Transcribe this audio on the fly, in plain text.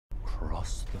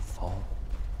across the fall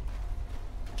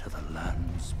to the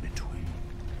lands between,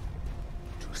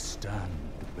 to stand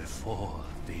before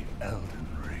the Elden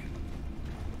Ring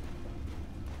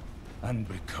and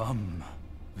become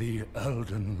the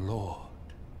Elden Lord.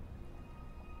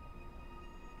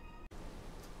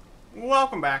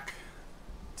 Welcome back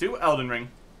to Elden Ring.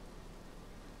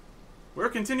 We're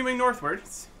continuing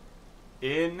northwards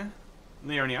in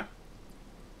Liurnia.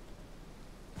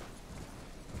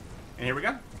 And here we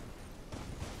go.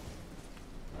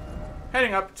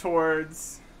 Heading up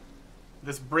towards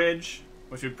this bridge,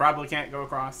 which we probably can't go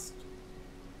across.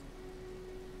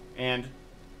 And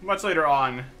much later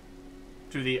on,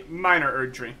 to the Minor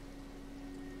Erd Tree.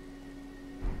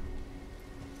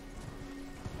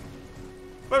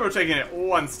 But we're taking it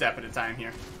one step at a time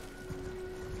here.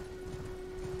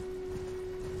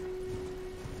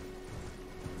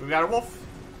 We've got a wolf.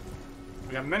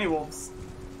 We got many wolves.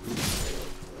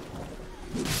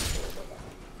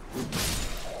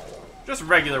 Just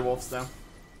regular wolves, though.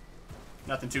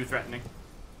 Nothing too threatening.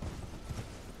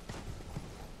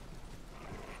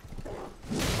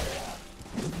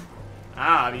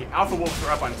 Ah, the alpha wolves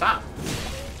are up on top.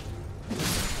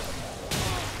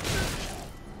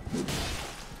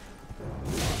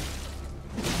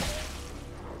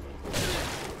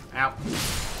 Ow.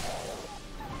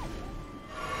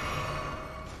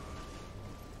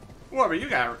 What were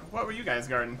you guys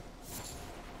guarding?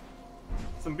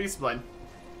 Some beast blood.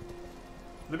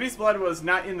 The beast blood was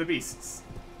not in the beasts.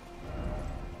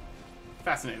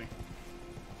 Fascinating.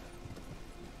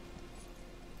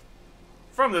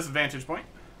 From this vantage point,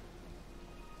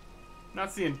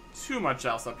 not seeing too much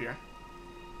else up here.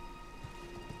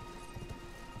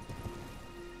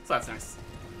 So that's nice.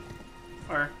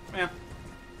 Or, yeah.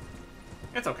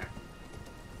 It's okay.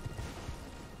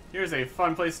 Here's a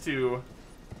fun place to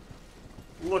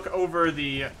look over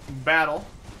the battle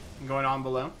going on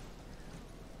below.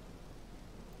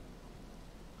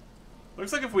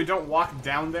 Looks like if we don't walk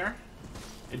down there,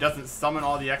 it doesn't summon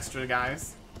all the extra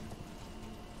guys.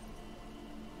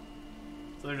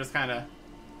 So they're just kind of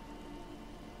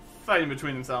fighting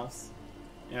between themselves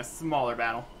in a smaller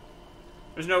battle.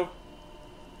 There's no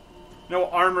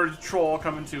armored troll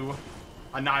coming to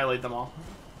annihilate them all.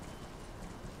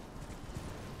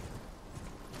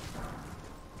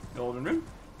 Golden Room.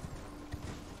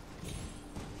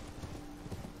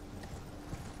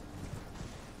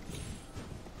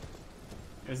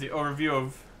 Here's the overview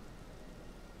of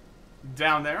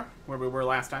down there, where we were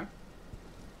last time.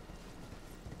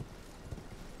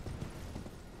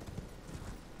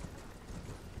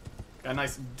 Got a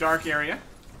nice dark area.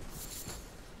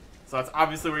 So that's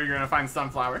obviously where you're going to find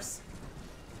sunflowers.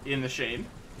 In the shade,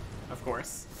 of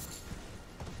course.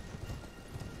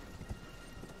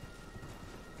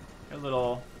 A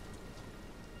little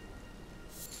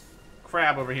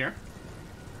crab over here.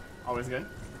 Always good.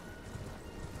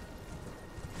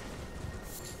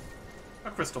 A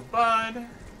crystal bud.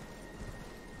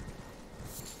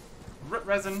 Root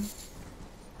resin.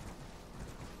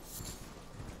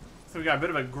 So we got a bit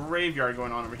of a graveyard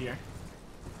going on over here.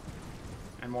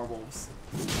 And more wolves.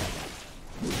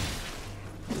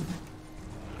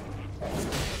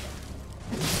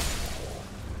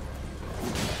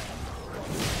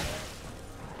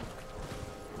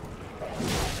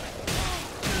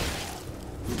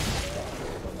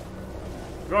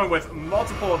 Going with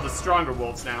multiple of the stronger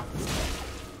wolves now.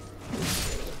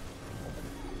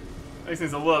 Makes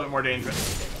things a little bit more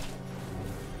dangerous.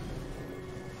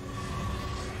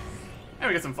 And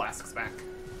we get some flasks back.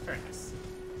 Very nice.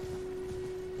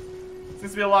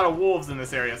 Seems to be a lot of wolves in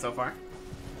this area so far.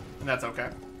 And that's okay.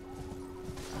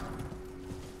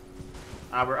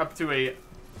 We're up to a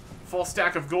full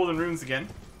stack of golden runes again,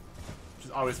 which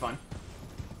is always fun.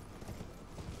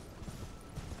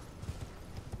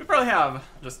 We probably have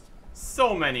just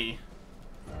so many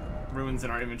runes in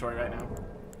our inventory right now.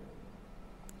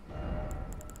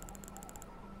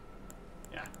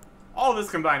 Yeah. All of this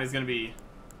combined is going to be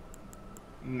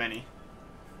many.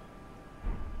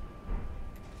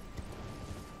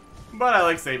 But I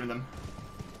like saving them.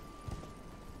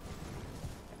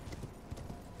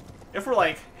 If we're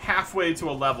like halfway to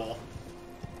a level,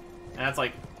 and that's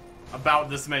like about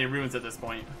this many runes at this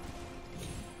point,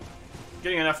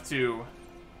 getting enough to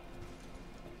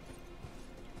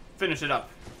finish it up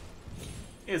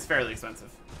is fairly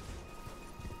expensive.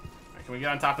 Alright, can we get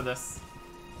on top of this?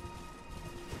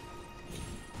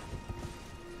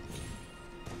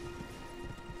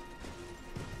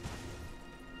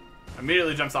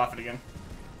 Immediately jumps off it again.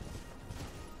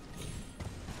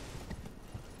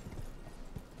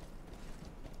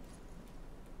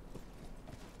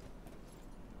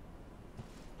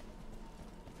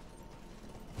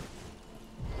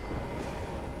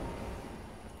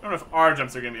 don't know if our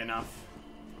jumps are gonna be enough.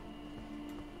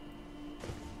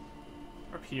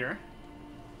 Or up here.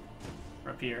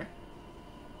 Or up here.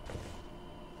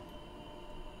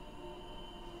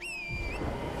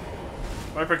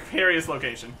 What a precarious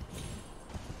location.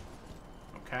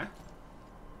 Okay.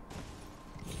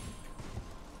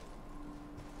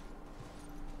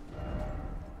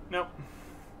 Nope.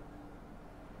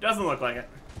 Doesn't look like it.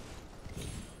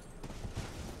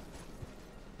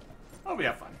 Oh, we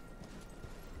have fun.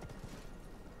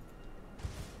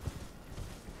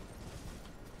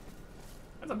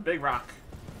 That's a big rock.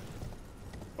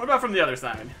 What about from the other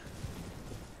side?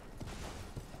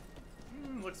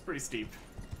 Looks pretty steep.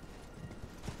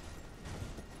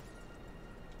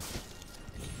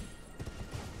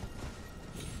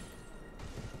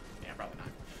 Yeah, probably not.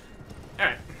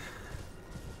 Alright.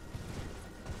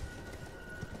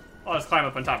 I'll just climb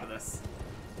up on top of this.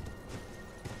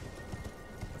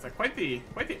 It's like quite the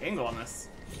angle on this.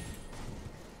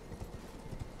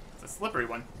 It's a slippery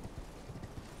one.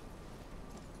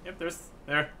 Yep,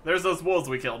 there's those wolves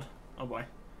we killed. Oh boy.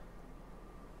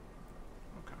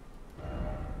 Okay.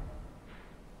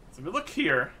 So if we look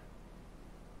here,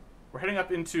 we're heading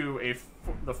up into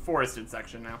the forested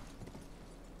section now.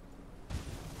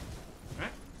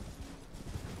 Alright.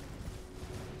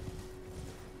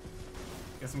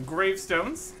 Got some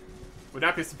gravestones. Would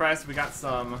not be surprised if we got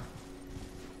some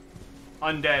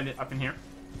undead up in here.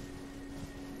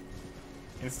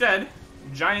 Instead,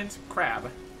 giant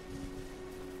crab.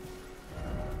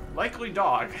 Likely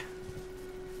dog.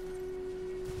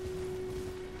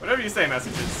 Whatever you say,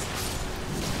 messages.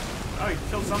 Oh, he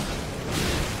killed something.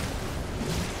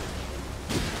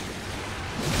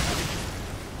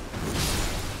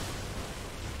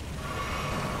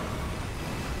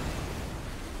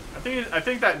 I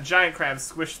think that giant crab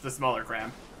squished the smaller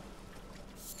crab.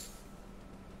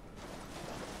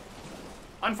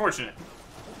 Unfortunate.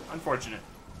 Unfortunate.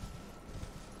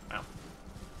 Well.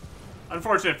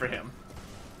 Unfortunate for him.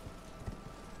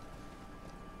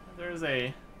 There's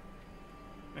a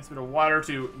nice bit of water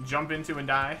to jump into and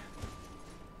die.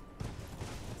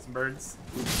 Some birds.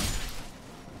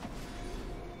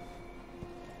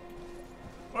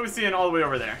 What are we seeing all the way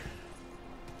over there?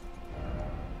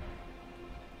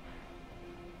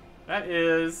 That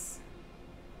is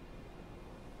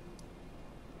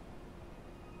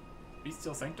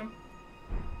Bestial Sanctum?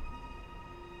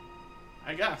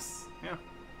 I guess, yeah.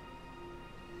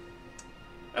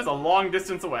 That's a long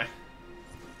distance away.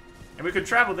 And we could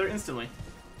travel there instantly,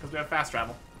 because we have fast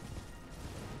travel.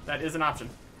 That is an option.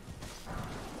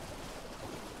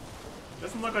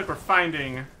 Doesn't look like we're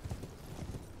finding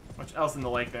much else in the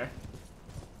lake there.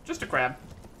 Just a crab.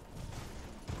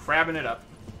 Crabbing it up.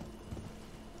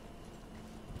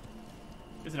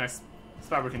 Here's a nice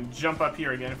spot where we can jump up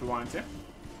here again if we wanted to.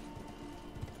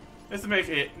 This would make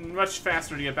it much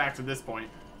faster to get back to this point.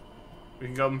 We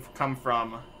can come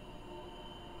from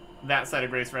that side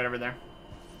of Grace right over there.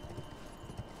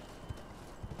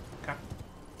 Okay.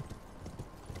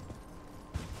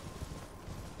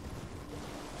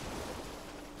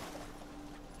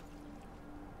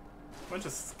 Bunch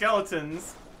of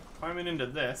skeletons climbing into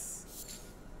this.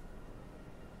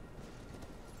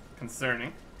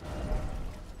 Concerning.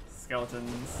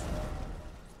 Skeletons.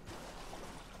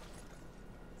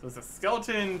 So it's a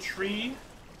skeleton tree.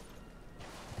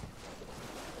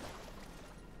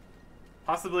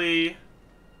 Possibly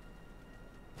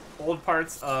old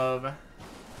parts of an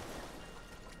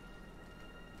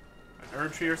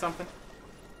herb tree or something.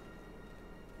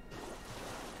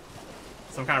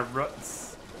 Some kind of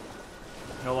roots.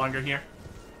 No longer here.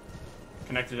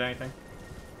 Connected to anything.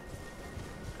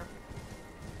 Okay.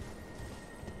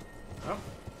 Oh.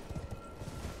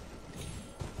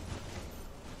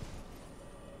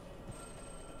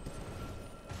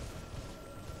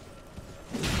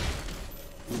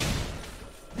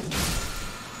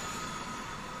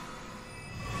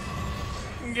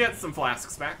 Get some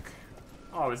flasks back.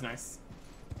 Always nice.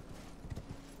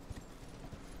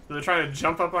 So they're trying to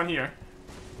jump up on here.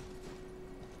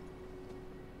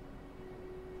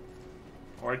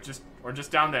 Or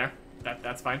just down there.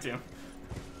 That's fine too.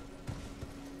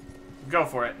 Go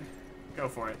for it. Go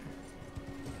for it.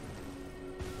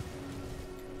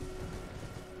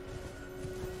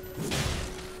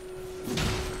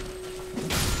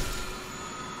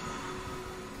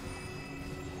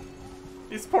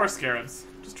 These poor scarabs.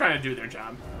 Just trying to do their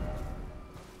job.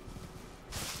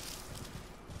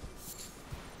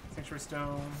 Sanctuary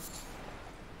stone.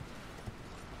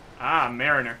 Ah,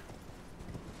 Mariner.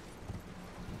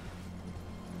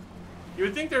 You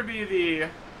would think there'd be the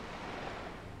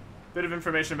bit of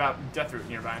information about Deathroot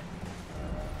nearby.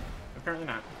 Apparently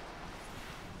not.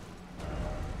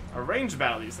 A ranged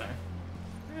battle, you say?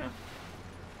 Yeah.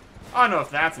 I don't know if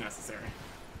that's necessary.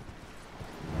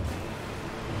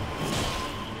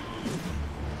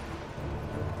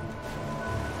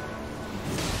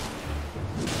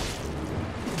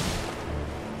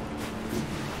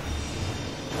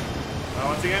 Well,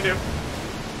 what's he gonna do?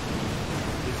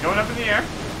 He's going up in the air.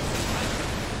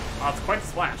 Oh, it's quite the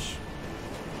splash.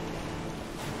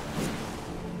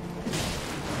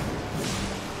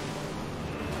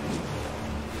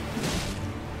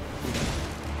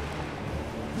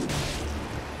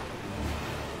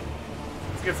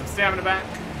 Let's get some stamina back.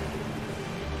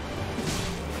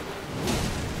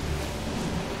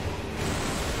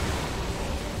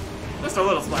 Just a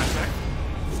little splash back.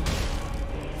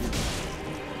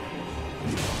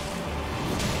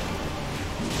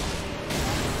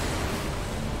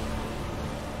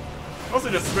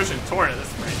 Mostly just squishing Torn at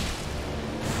this rate.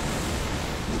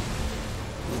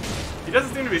 He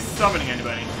doesn't seem to be summoning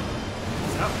anybody.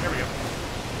 Oh, here we go.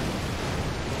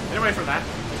 Get away from that.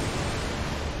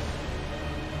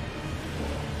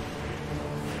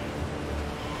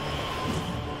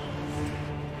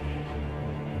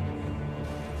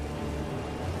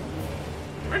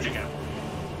 Where'd you go?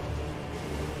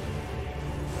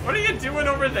 What are you doing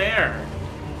over there?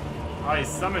 Oh, he's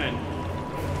summoning.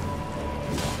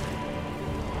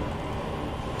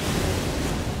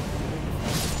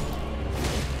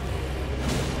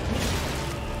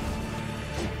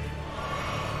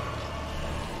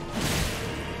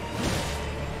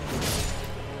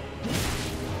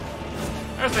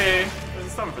 There's a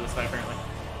summon for this fight, apparently.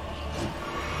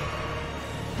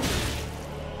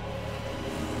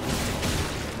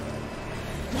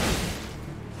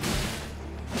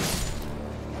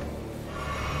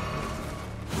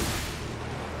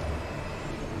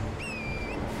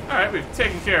 Alright, we've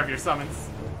taken care of your summons.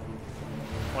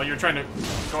 While you're trying to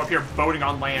go up here boating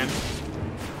on land.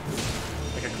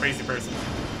 Like a crazy person.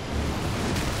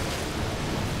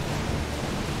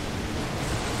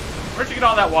 Where'd you get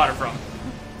all that water from?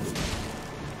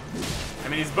 I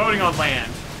mean, he's boating on land.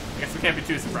 I guess we can't be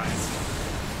too surprised.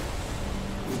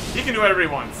 He can do whatever he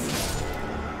wants.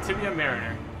 Tibia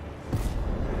Mariner.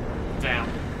 Down.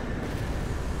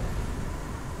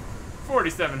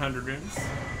 4,700 runes.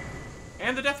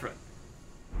 And the Death Root.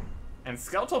 And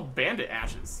Skeletal Bandit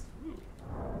Ashes. Ooh.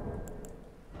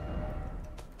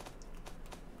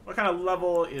 What kind of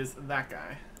level is that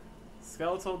guy?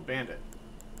 Skeletal Bandit.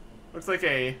 Looks like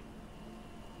a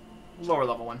lower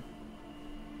level one.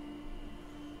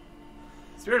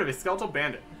 Spirit of a Skeletal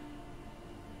Bandit.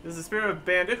 This is the spirit of a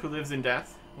bandit who lives in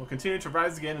death. Will continue to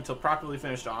rise again until properly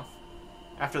finished off.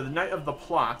 After the night of the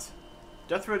plot,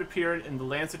 Death Root appeared in the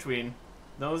lands between.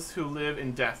 Those who live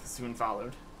in death soon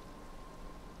followed.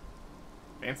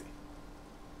 Fancy.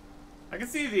 I can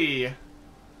see the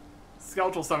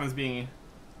skeletal summons being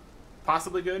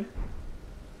possibly good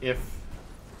if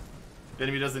the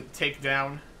enemy doesn't take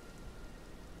down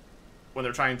when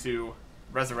they're trying to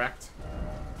resurrect.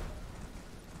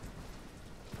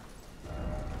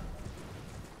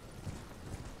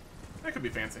 That could be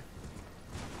fancy.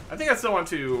 I think I still want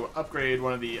to upgrade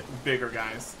one of the bigger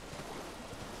guys.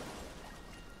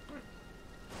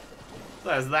 So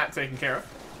that is that taken care of.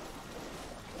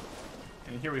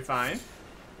 And here we find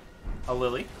a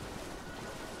lily.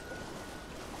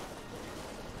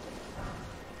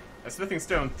 A smithing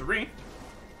stone 3.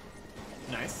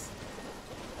 Nice.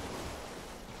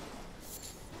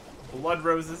 Blood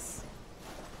roses.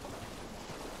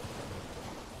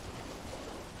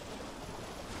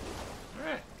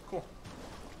 Alright, cool.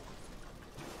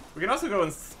 We can also go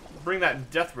and bring that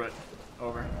Death Root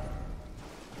over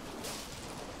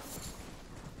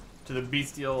to the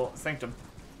Bestial Sanctum,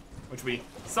 which we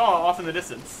saw off in the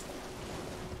distance.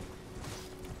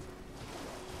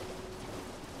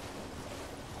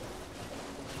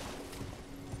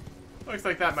 Looks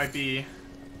like that might be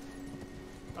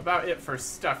about it for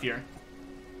stuff here.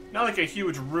 Not like a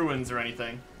huge ruins or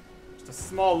anything. Just a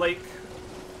small lake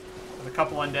with a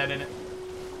couple undead in it.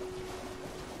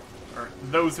 Or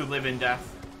those who live in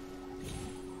death.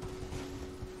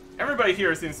 Everybody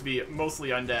here seems to be mostly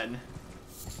undead.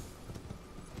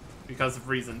 Because of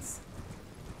reasons.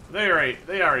 They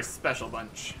are a special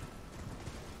bunch.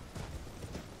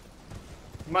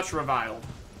 Much reviled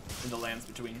in the lands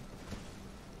between.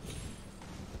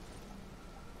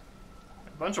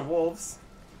 A bunch of wolves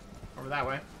over that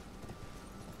way.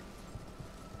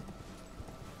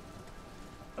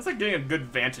 That's like getting a good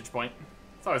vantage point.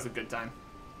 It's always a good time.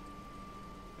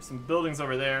 There's some buildings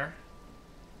over there.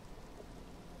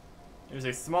 There's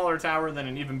a smaller tower, then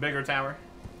an even bigger tower.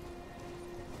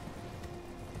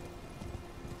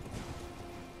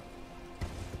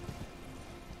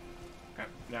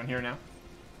 down here now.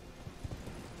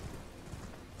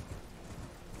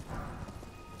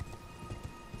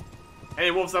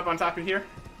 Any wolves up on top of here?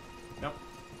 Nope.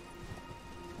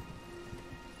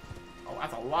 Oh,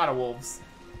 that's a lot of wolves.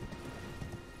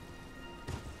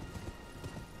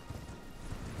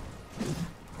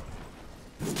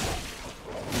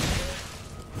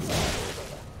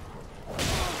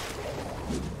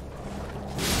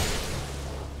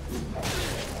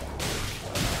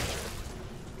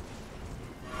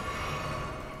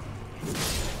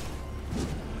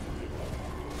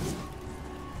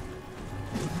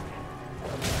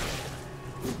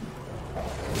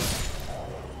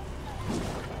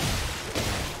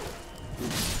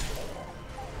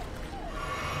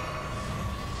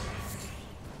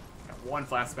 One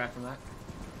flask back from that.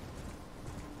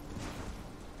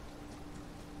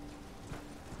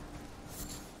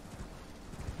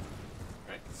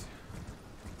 Right.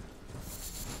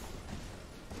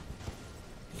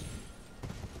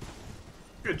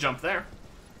 Good jump there.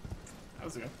 That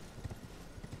was good.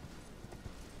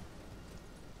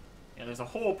 Yeah, there's a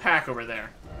whole pack over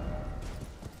there.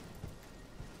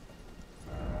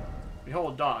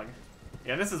 Behold, dog.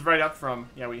 Yeah, this is right up from...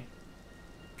 Yeah, we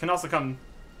can also come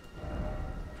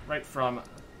right from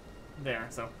there.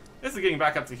 So this is getting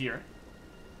back up to here.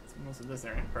 It's most of this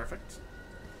area. Perfect.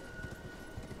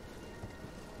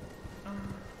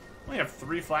 Only have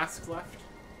 3 flasks left.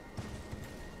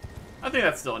 I think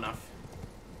that's still enough.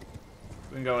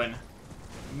 We can go and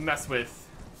mess with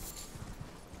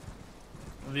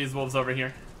these wolves over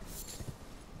here.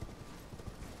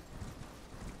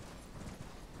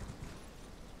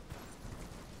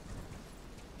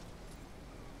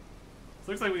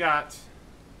 So looks like we got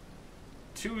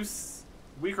 2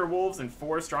 weaker wolves and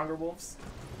 4 stronger wolves.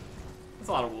 That's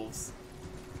a lot of wolves.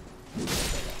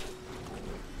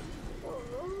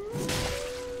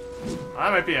 Oh,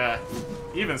 that might be a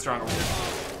even stronger wolf.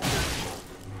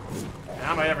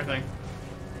 Now my everything.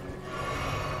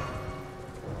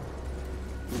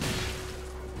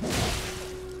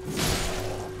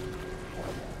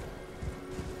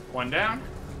 One down.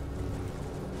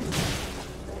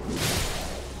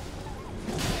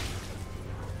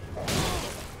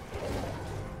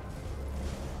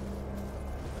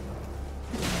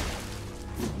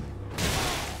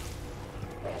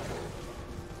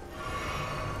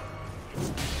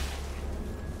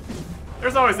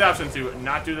 There's always the option to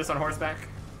not do this on horseback.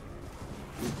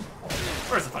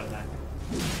 Where's the fun in that?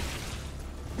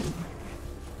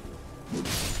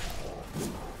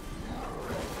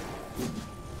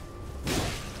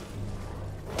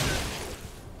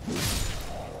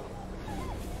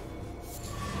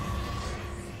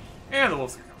 And the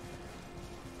wolves are going.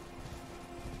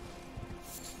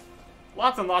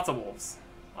 Lots and lots of wolves.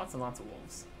 Lots and lots of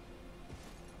wolves.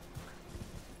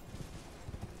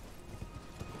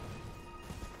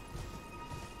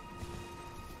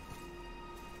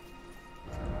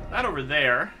 That over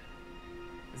there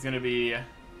is going to be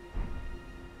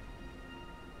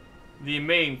the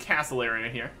main castle area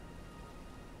here.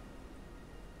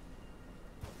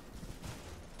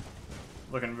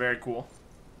 Looking very cool.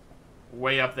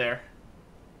 Way up there.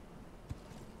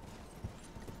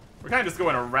 We're kind of just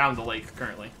going around the lake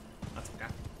currently. That's okay.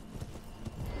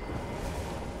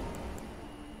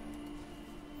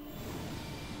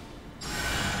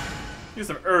 Do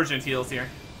some urgent heals here.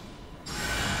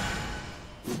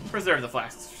 Preserve the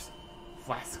flasks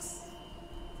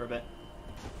for a bit.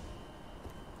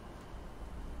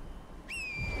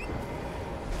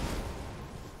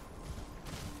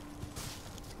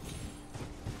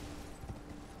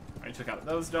 Already took out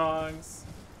those dogs.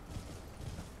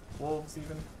 Wolves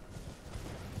even.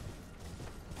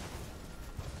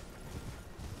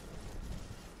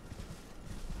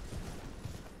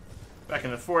 Back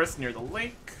in the forest near the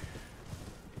lake.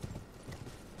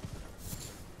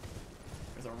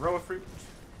 There's a row of fruit.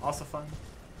 Also fun.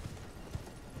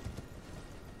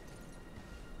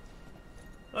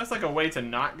 Looks like a way to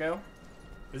not go.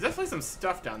 There's definitely some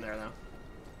stuff down there, though.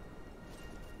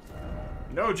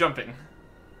 No jumping.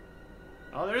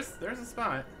 Oh, there's a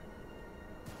spot.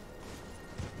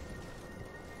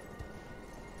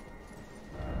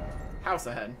 House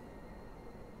ahead.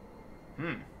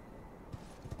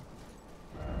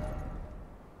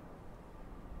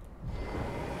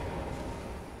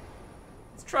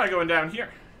 Let's try going down here.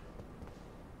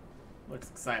 Looks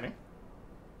exciting.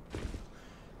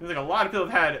 Seems like a lot of people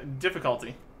have had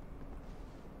difficulty.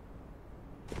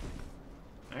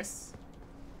 Nice.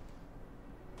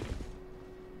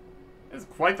 This is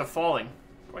quite the falling.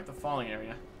 Quite the falling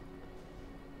area.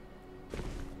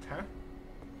 Okay.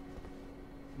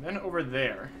 And then over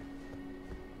there.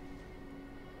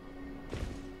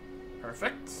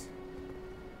 Perfect.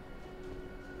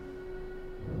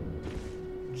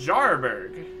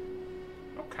 Jarberg.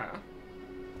 Okay.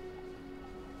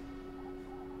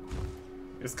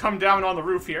 Just come down on the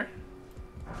roof here.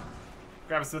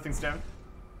 Grab a smithing stone.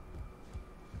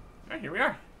 Alright, here we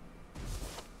are.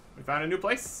 We found a new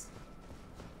place.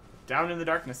 Down in the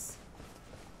darkness.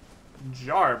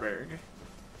 Jarberg.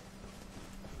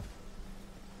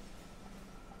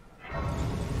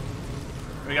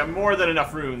 We got more than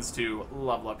enough runes to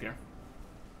level up here.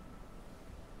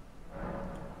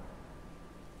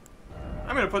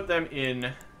 I'm gonna put them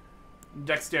in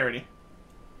dexterity.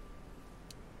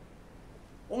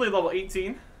 Only level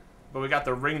 18, but we got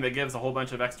the ring that gives a whole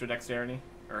bunch of extra dexterity.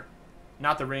 Or,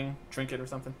 not the ring, trinket or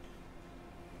something.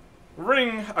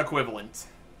 Ring equivalent.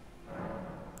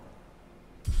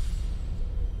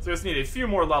 So we just need a few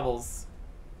more levels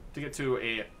to get to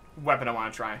a weapon I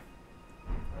want to try.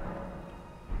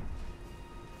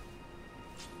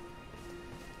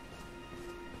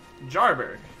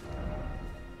 Jarberg.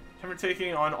 Never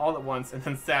taking on all at once, and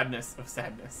then sadness of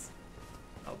sadness.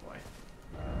 Oh boy.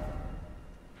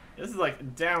 This is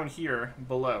like down here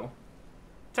below.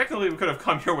 Technically we could have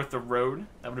come here with the road.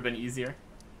 That would have been easier.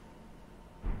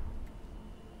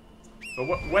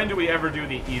 But when do we ever do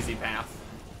the easy path?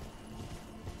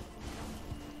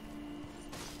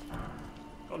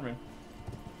 Golden rune.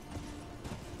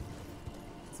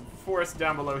 Some forest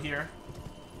down below here.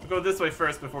 We'll go this way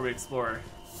first before we explore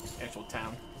the actual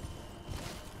town.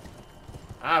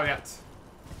 Ah, we got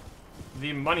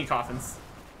the money coffins.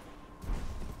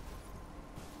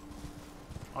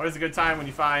 Always a good time when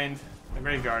you find a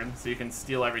graveyard, so you can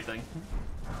steal everything.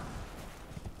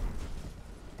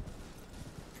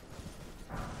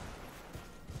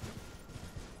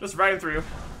 Just riding through,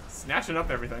 snatching up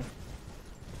everything.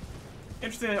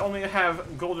 Interesting, they only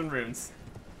have golden runes.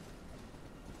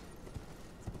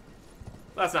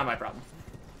 That's not my problem.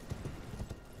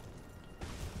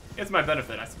 It's my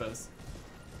benefit, I suppose.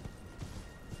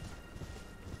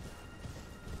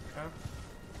 Okay.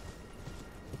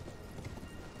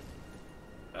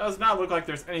 Does not look like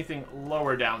there's anything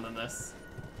lower down than this.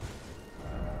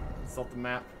 Consult the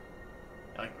map.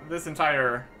 Like, this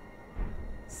entire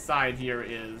side here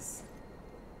is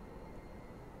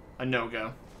a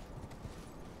no-go.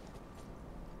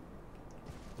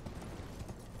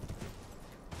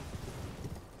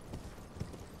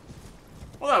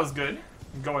 Well, that was good.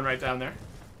 Going right down there.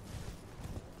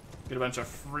 Get a bunch of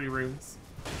free runes.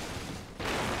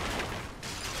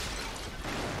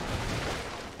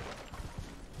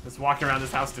 Just walking around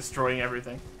this house destroying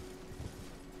everything.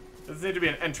 Doesn't need to be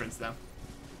an entrance, though.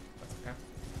 That's okay.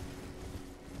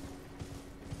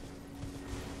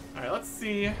 Alright, let's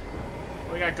see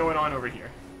what we got going on over here.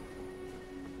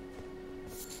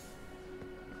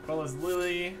 Quella's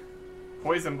Lily.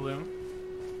 Poison Bloom.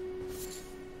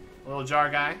 Little jar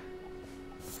guy.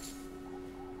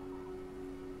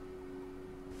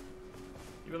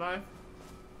 You alive?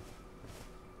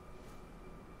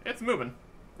 It's moving.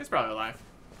 It's probably alive.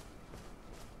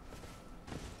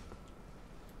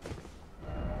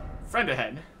 Friend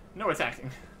ahead. No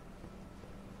attacking.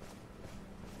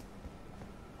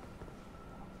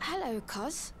 Hello,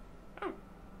 Cos. Oh.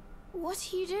 What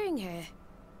are you doing here?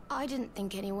 I didn't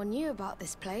think anyone knew about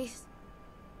this place.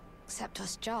 Except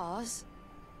us jars.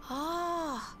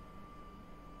 Ah.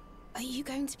 Are you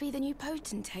going to be the new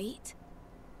potentate?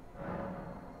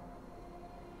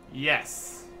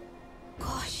 Yes.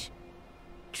 Gosh.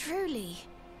 Truly.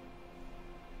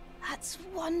 That's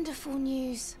wonderful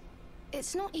news.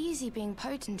 It's not easy being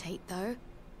potentate, though.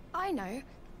 I know.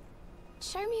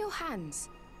 Show me your hands.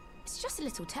 It's just a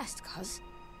little test, cuz.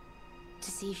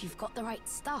 To see if you've got the right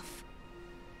stuff.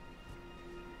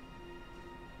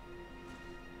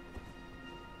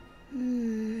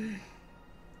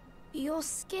 Your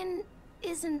skin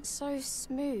isn't so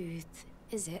smooth,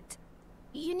 is it?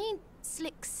 You need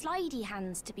slick, slidey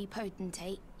hands to be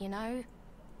potentate, you know?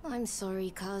 I'm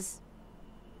sorry, cuz.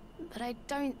 But I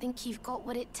don't think you've got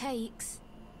what it takes.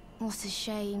 What a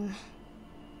shame.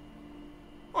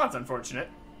 Well, that's unfortunate.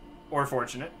 Or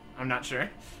fortunate. I'm not sure.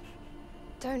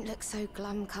 Don't look so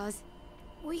glum, cuz.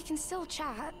 We can still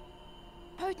chat.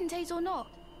 Potentate or not,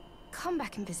 come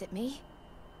back and visit me.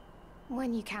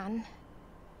 When you can.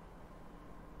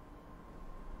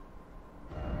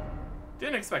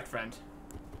 Didn't expect friend.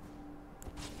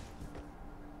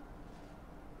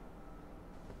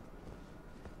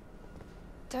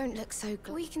 Don't look so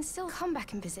glum. We can still come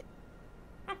back and visit.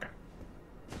 Okay.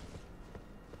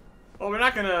 Well, we're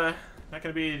not gonna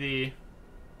be the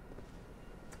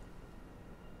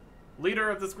leader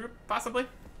of this group, possibly.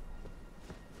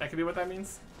 That could be what that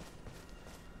means.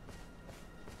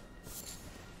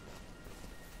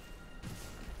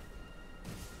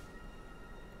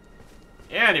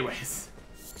 Anyways.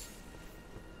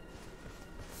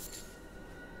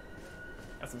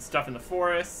 Got some stuff in the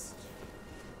forest.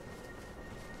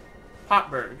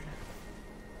 Potberg.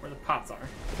 Where the pots are.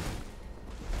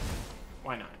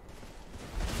 Why not?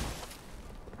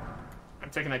 I'm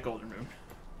taking that golden rune.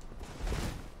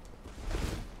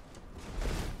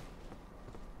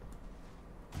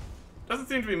 Doesn't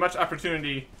seem to be much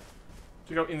opportunity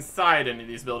to go inside any of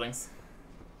these buildings.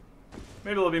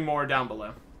 Maybe there'll be more down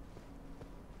below.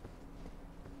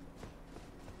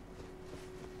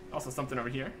 Also something over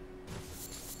here.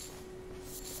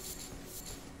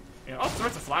 Yeah, all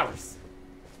sorts of flowers.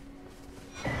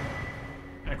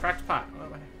 And a cracked pot. What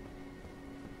am I...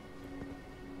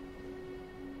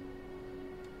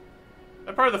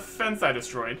 That part of the fence I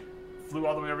destroyed flew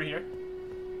all the way over here.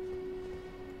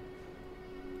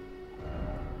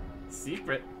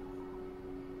 Secret.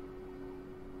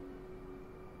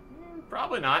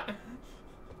 Probably not.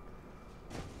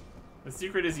 The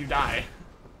secret is you die.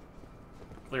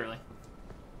 Clearly.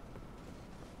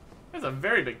 There's a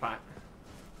very big pot.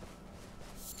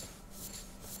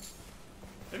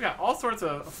 They've got all sorts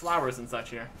of flowers and such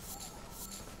here.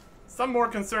 Some more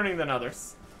concerning than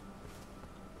others.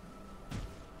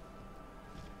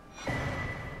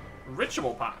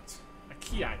 Ritual pot. A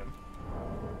key item.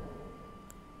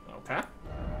 Okay.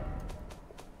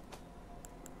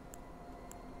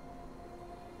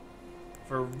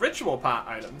 For ritual pot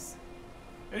items,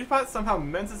 any pot somehow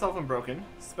mends itself when broken.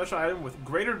 Special item with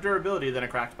greater durability than a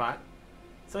cracked pot.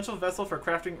 Essential vessel for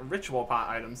crafting ritual pot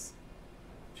items.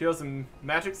 Heroes and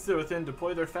magic still within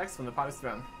deploy their effects when the pot is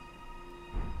thrown.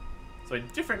 So a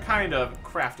different kind of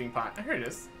crafting pot. Here it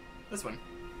is. This one.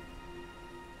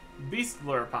 Beast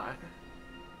lure pot.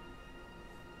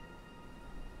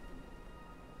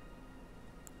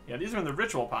 Yeah, these are in the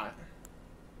ritual pot.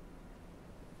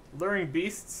 Luring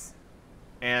beasts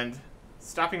and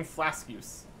stopping flask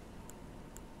use.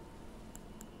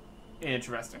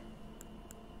 Interesting.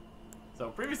 So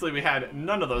previously we had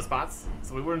none of those pots,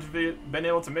 so we wouldn't have been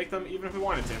able to make them even if we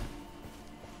wanted to.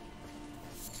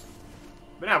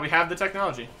 But now we have the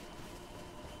technology.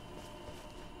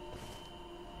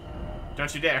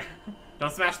 Don't you dare.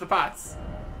 Don't smash the pots.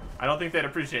 I don't think they'd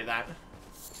appreciate that.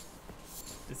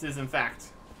 This is, in fact,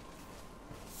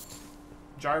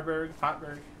 Jarberg,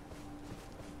 Potberg.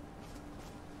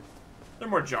 They're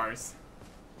more jars.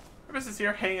 I'm just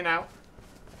here hanging out.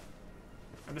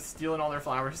 I'm just stealing all their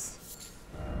flowers.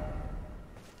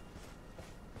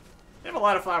 They have a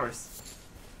lot of flowers.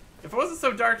 If it wasn't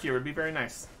so dark here, it would be very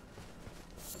nice.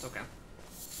 That's okay.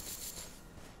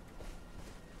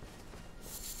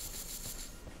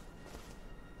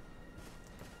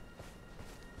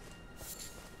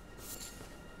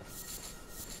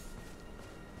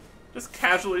 Just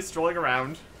casually strolling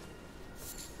around,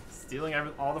 stealing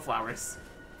all the flowers.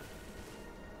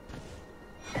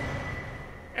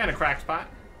 And a cracked pot.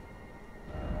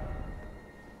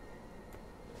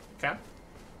 Okay.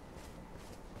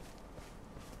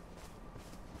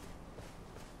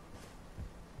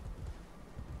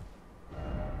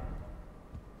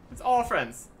 It's all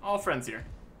friends. All friends here.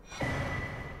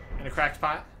 And a cracked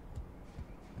pot.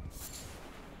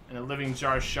 And a living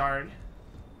jar shard.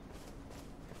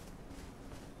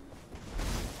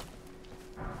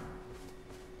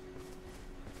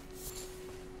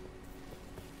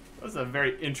 This is a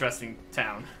very interesting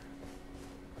town.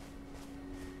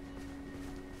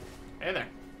 Hey there.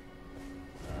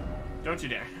 Don't you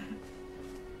dare.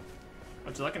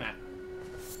 What you looking at?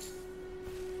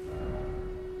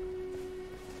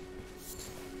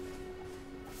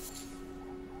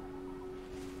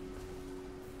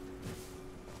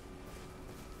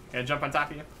 Can I jump on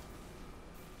top of you?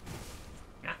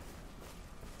 Yeah.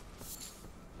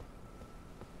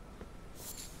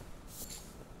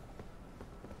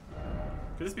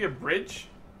 Could this be a bridge?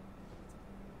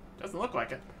 Doesn't look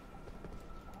like it.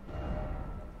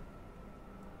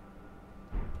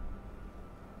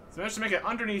 So I managed to make it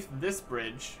underneath this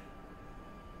bridge.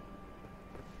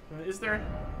 Is there?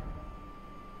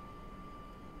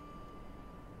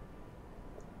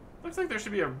 Looks like there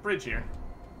should be a bridge here.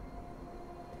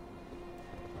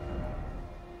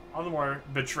 All the more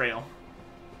betrayal.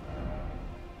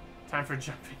 Time for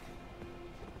jumping.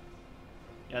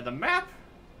 Yeah, the map.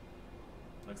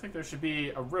 Looks like there should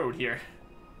be a road here.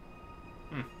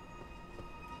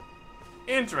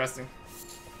 Interesting.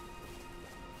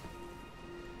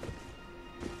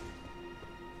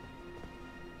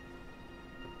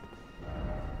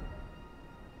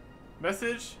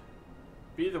 Message,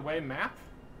 be the way map?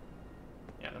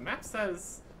 Yeah, the map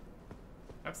says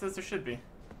there should be.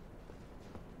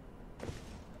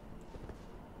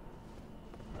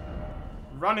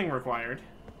 running required.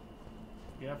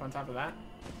 Get up on top of that.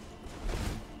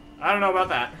 I don't know about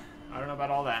that. I don't know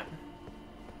about all that.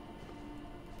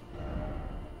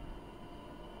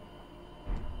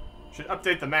 Should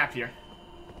update the map here.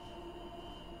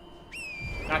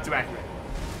 Not too accurate.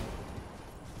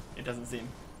 It doesn't seem.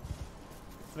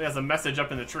 So he has a message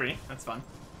up in the tree. That's fun.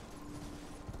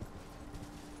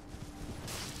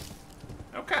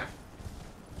 Okay.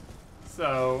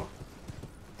 So,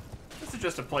 this is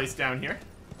just a place down here.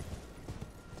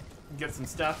 Get some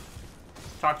stuff.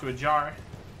 Talk to a jar.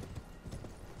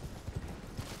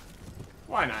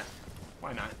 Why not?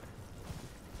 Why not?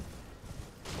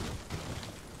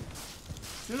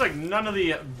 Seems like none of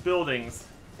the buildings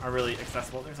are really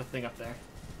accessible. There's a thing up there.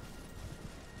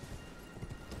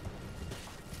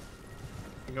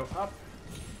 We go up.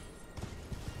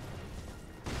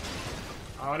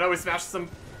 Oh no, we smashed some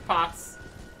pots.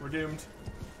 We're doomed.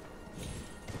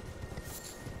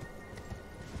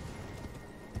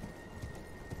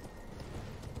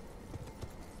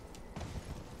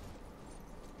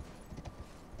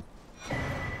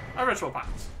 A ritual pot.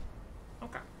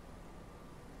 Okay.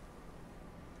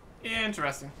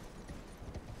 Interesting.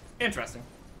 Interesting.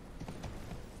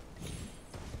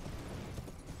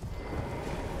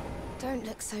 Don't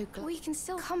look so glum. We can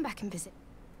still come back and visit.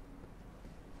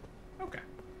 Okay.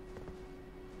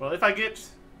 Well, if I get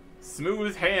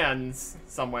smooth hands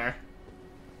somewhere,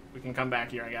 we can come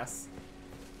back here, I guess.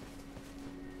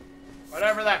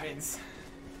 Whatever that means.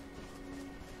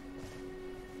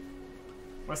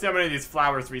 Let's see how many of these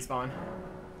flowers respawn.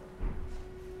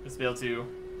 Just be able to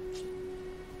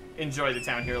enjoy the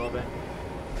town here a little bit.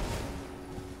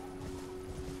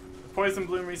 The poison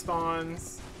bloom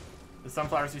respawns. The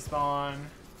sunflowers respawn.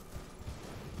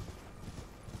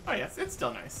 Oh yes, it's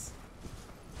still nice.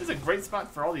 This is a great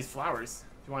spot for all these flowers,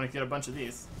 if you want to get a bunch of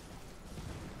these.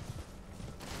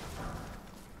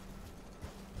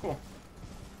 Cool.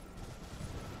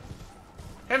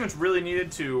 Haven't really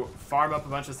needed to farm up a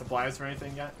bunch of supplies or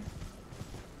anything yet.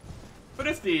 But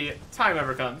if the time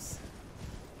ever comes,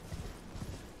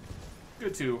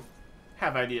 good to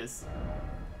have ideas.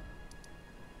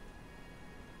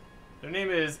 Their name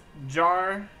is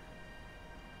Jar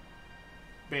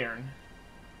Bairn.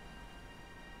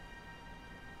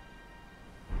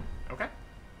 Okay.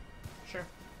 Sure.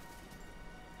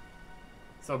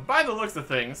 So by the looks of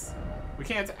things, we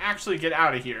can't actually get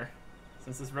out of here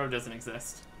since this road doesn't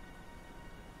exist.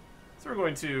 So we're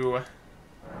going to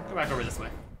go back over this way.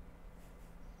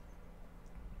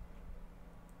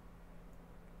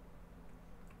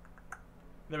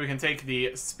 Then we can take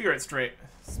the Spirit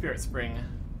Spring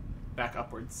back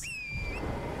upwards.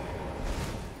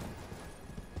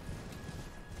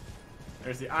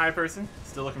 There's the eye person,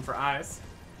 still looking for eyes.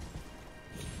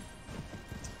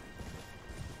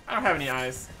 I don't have any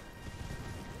eyes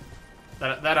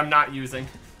that I'm not using.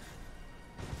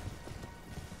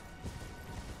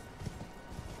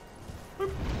 Boop.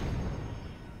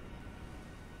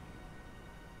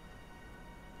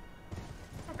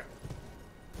 Okay.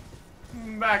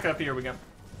 Back up here we go.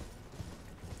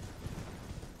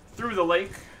 Through the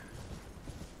lake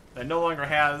that no longer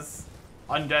has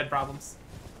undead problems.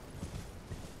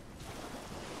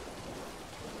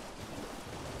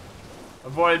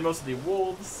 Avoid most of the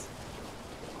wolves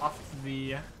off to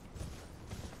the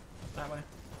that way.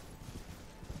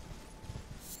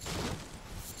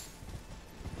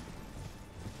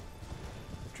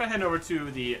 Try heading over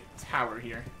to the tower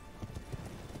here.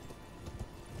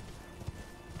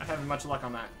 Not having much luck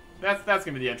on that. That's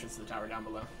gonna be the entrance to the tower down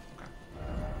below. Okay.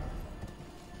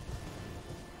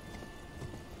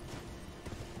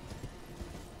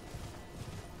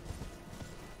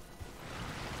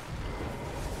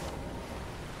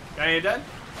 Got any dead?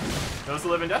 Those who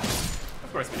live in death?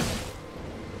 Of course we do.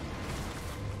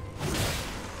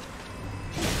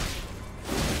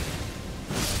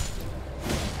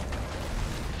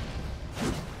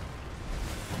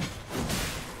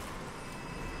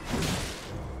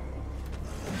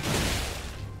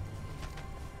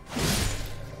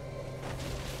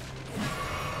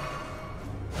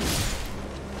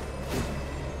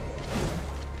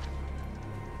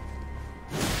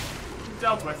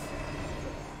 Dealt with.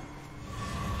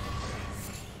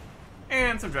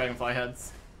 And some dragonfly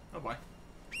heads. Oh boy.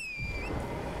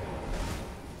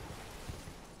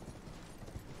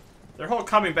 Their whole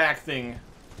coming back thing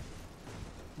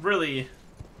really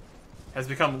has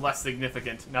become less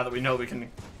significant now that we know we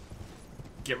can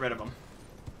get rid of them.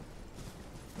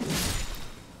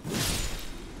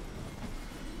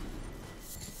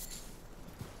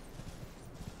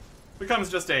 Becomes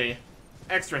just a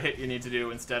extra hit you need to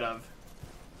do instead of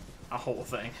a whole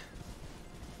thing.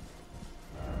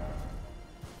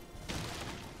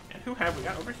 who have we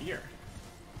got over here?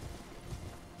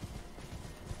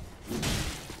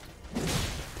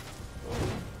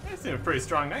 This seems a pretty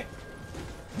strong knight.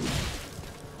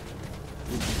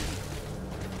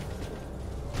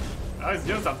 Oh, he's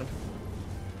doing something.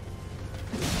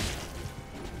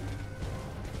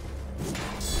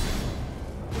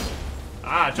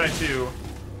 Ah, tried to.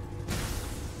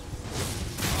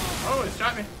 Oh, it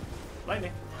shot me.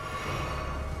 Lightning.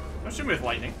 Don't shoot me with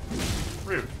lightning.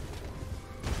 Rude.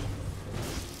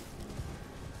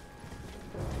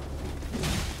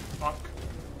 Bonk.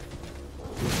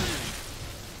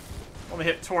 Only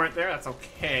hit torrent there, that's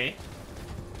okay.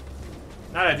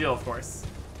 Not ideal, of course.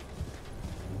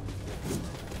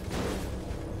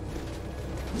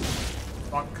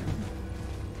 Bonk.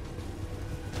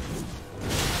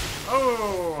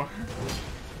 Oh!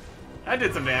 That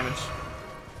did some damage.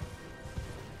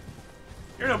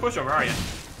 You're no pushover, are you?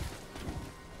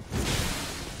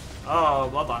 Oh,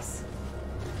 blood loss.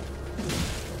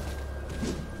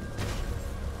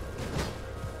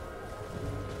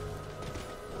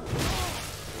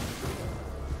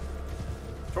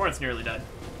 Torrent's nearly dead.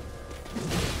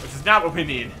 Which is not what we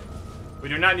need. We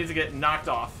do not need to get knocked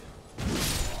off.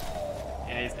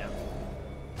 Yeah, he's down.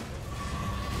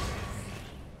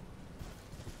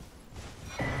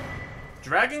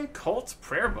 Dragon Cult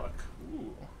Prayer Book.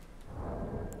 Ooh.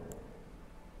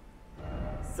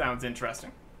 Sounds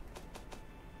interesting.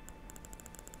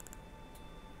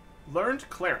 Learned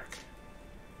Cleric.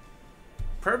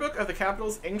 Prayer Book of the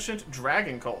capital's ancient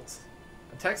dragon cult.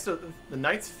 A text of the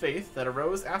knight's faith that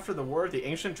arose after the War of the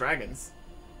Ancient Dragons.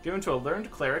 Given to a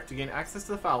learned cleric to gain access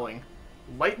to the following: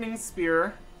 Lightning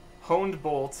Spear, Honed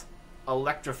Bolt,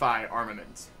 Electrify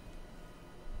Armament.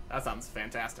 That sounds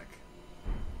fantastic.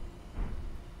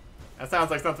 That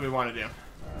sounds like something we want to do.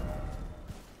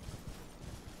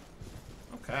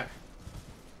 Okay.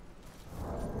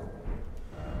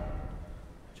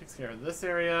 Takes care of this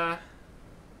area.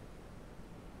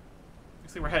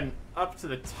 Looks like we're heading up to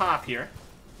the top here.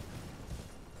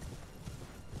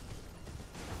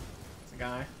 There's a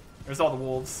guy. There's all the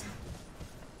wolves.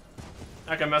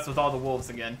 Not gonna mess with all the wolves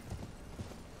again.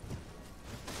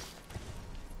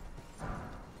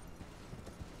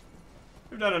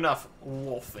 We've done enough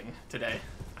wolfing today,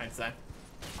 I'd say.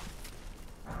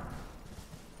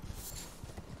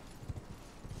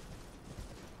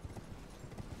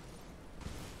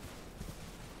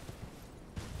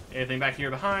 Anything back here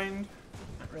behind?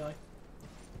 Not really.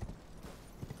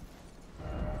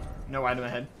 No item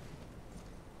ahead.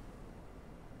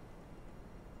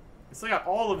 We still got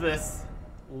all of this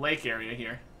lake area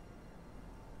here.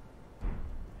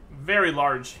 Very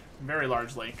large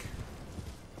lake.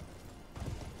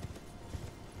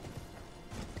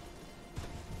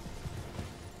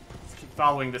 Let's keep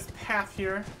following this path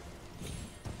here.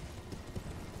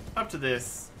 Up to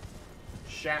this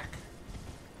shack.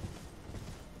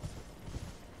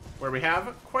 Where we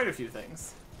have quite a few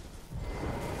things.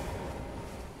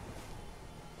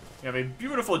 We have a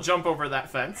beautiful jump over that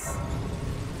fence.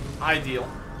 Ideal.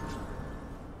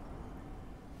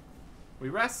 We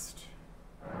rest.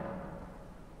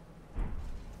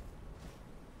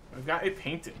 We've got a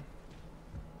painting.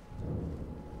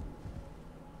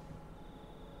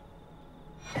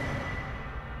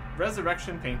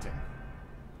 Resurrection painting.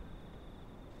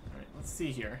 Alright, let's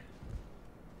see here.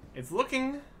 It's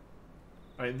looking...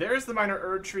 Alright, there's the minor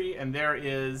Erd tree, and there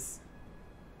is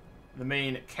the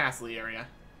main castle area.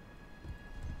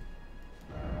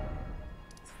 So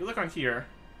if you look on here,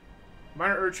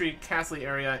 minor Erd tree, castle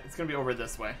area, it's going to be over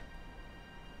this way.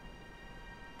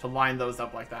 To line those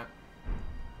up like that.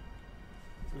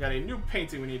 So we got a new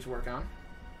painting we need to work on.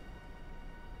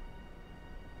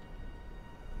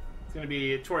 It's going to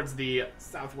be towards the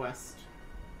southwest.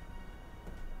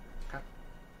 Okay.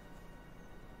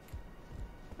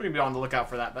 We can be on the lookout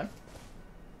for that then.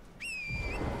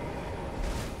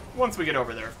 Once we get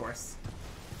over there, of course.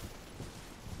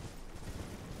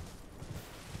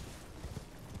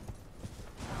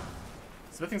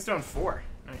 Smithing Stone 4.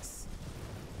 Nice.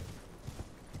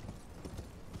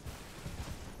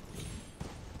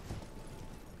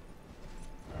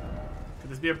 Could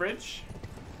this be a bridge?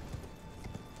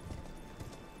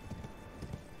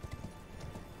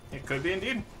 It could be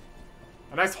indeed.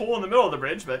 A nice hole in the middle of the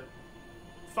bridge, but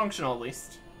functional at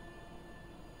least.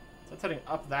 So that's heading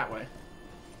up that way.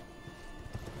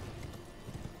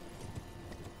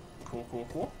 Cool, cool,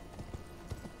 cool.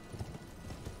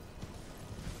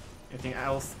 Anything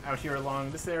else out here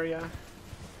along this area?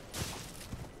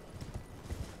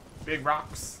 Big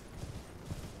rocks.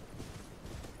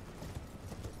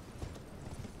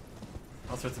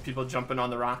 All sorts of people jumping on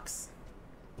the rocks.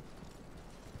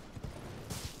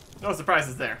 No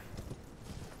surprises there.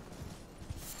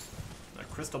 A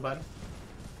crystal bed.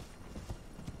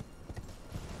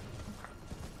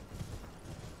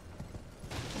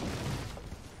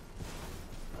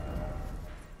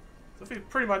 So we've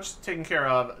pretty much taken care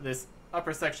of this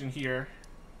upper section here.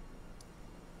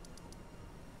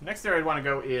 Next area I'd want to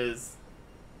go is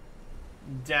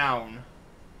down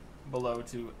below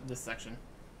to this section.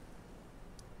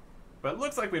 But it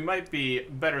looks like we might be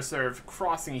better served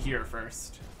crossing here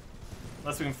first.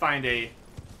 Unless we can find a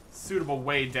suitable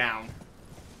way down.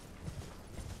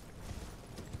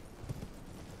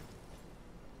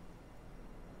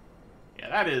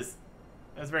 Yeah, that's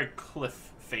a very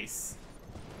cliff face.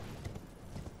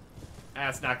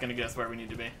 That's not going to get us where we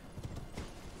need to be.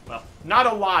 Well, not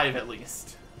alive at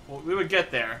least. Well, we would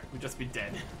get there, we'd just be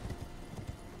dead.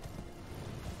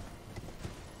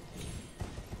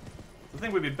 I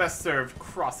think we'd be best served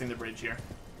crossing the bridge here.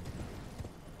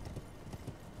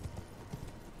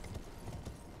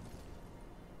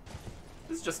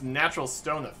 This is just natural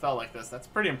stone that fell like this. That's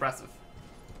pretty impressive.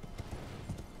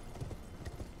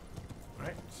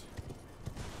 Alright.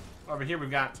 Over here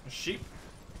we've got sheep.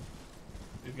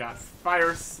 We've got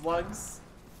fire slugs.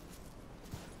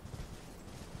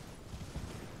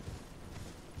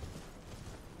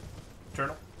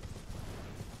 Turtle.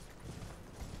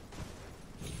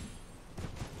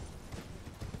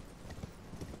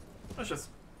 Let's just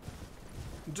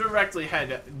directly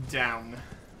head down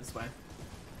this way.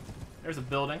 There's a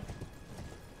building.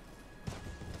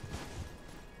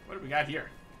 What do we got here?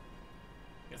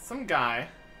 We got some guy.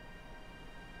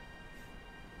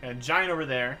 Got a giant over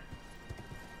there.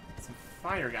 Some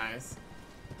fire guys.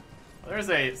 Well, there's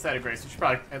a set of grace. We should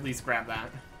probably at least grab that.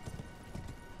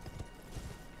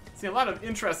 See a lot of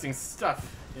interesting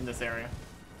stuff in this area.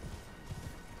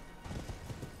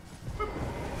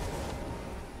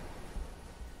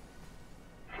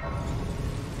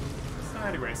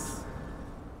 Side of grace.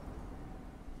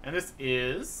 And this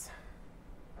is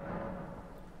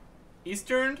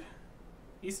Eastern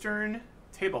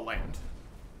Tableland.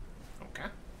 Okay.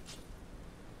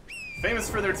 Famous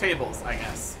for their tables, I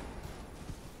guess.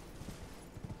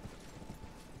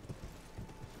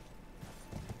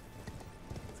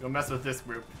 Let's go mess with this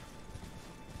group.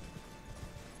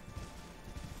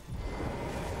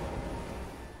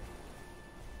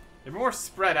 They were more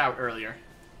spread out earlier.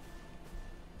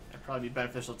 It'd probably be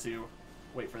beneficial to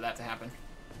wait for that to happen.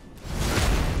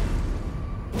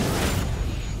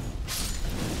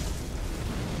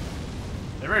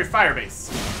 They're very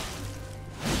fire-based.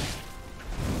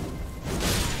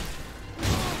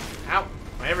 Ow!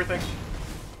 My everything.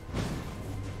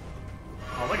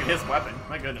 Oh, look at his weapon.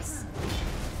 My goodness.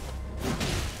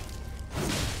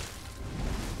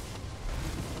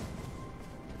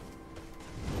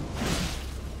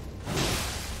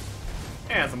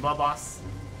 And some blood loss.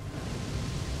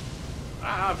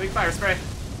 Ah, big fire spray.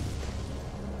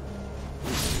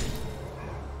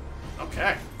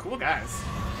 Okay, cool guys.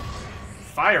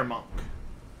 Fire monk.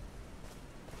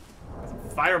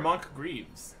 Fire monk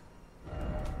greaves.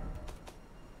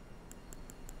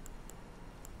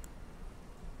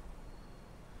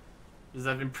 Does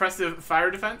that have impressive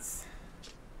fire defense?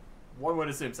 One would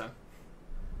assume so.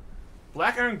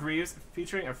 Black iron greaves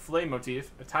featuring a flame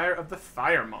motif, attire of the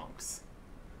fire monks.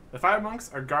 The fire monks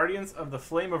are guardians of the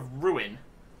flame of ruin,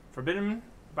 forbidden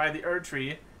by the Erd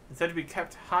tree, and said to be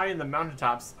kept high in the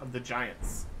mountaintops of the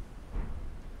giants.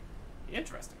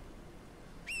 Interesting.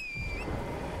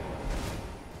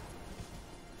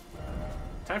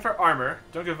 Time for armor.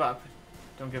 Don't give up.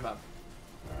 Don't give up.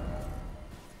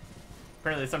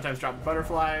 Apparently they sometimes drop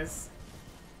butterflies.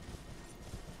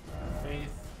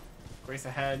 Faith. Grace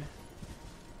ahead.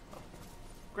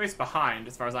 Grace behind,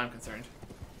 as far as I'm concerned.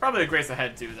 Probably a grace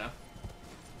ahead, too, though.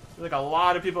 I feel like a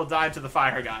lot of people died to the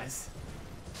fire guys.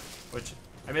 Which,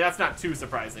 I mean, that's not too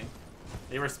surprising.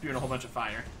 They were spewing a whole bunch of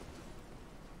fire.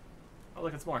 Oh,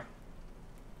 look, it's more.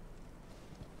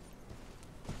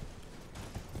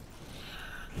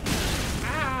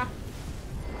 Ah!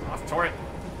 Off torrent.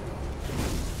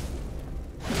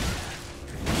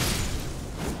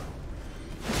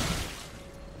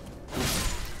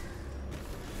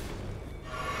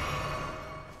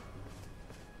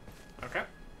 Okay.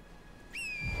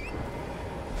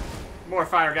 More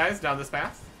fire guys down this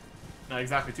path. Not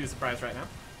exactly too surprised right now.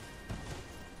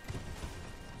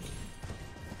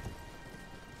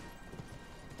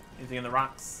 Anything in the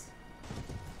rocks?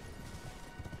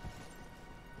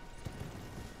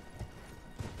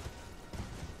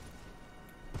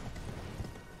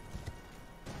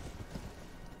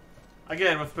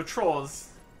 Again, with patrols,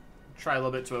 try a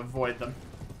little bit to avoid them.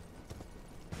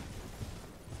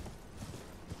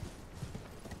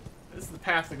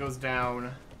 path that goes down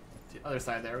to the other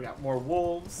side there. We got more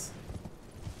wolves.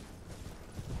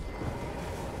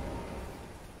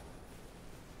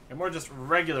 And more just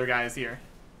regular guys here.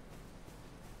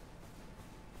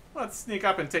 Let's sneak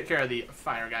up and take care of the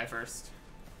fire guy first.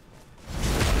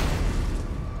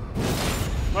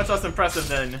 Much less impressive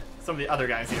than some of the other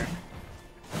guys here.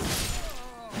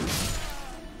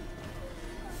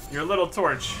 Your little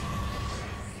torch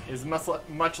is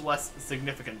much less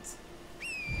significant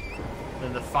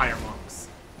than the fire monks.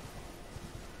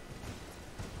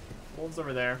 Wolves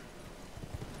over there.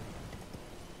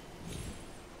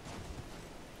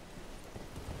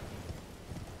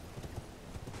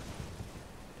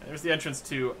 Yeah, there's the entrance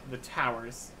to the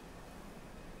towers.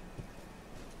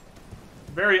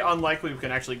 Very unlikely we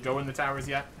can actually go in the towers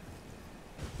yet,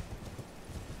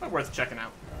 but worth checking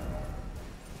out.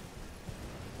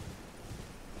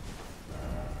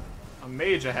 A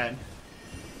mage ahead.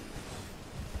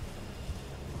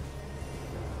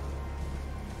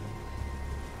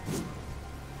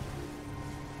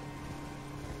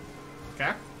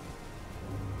 Okay.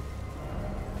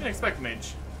 Didn't expect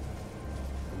mage.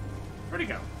 Where'd he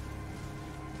go?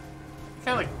 He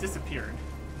kinda like disappeared.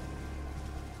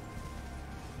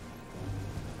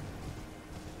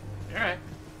 Alright.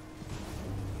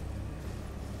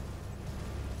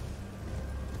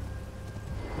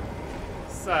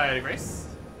 Side of Grace.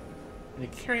 And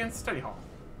the Carrion Study Hall.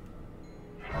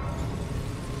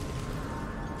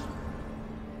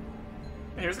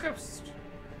 And here's a ghost.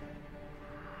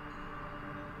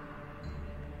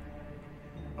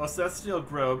 O celestial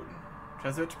grove,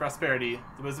 transmit to prosperity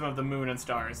the wisdom of the moon and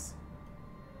stars,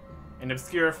 and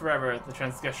obscure forever the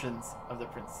transgressions of the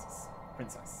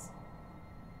princess.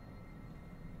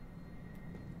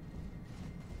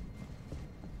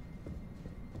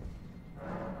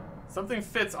 Something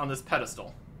fits on this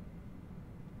pedestal.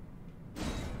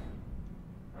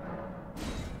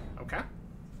 Okay.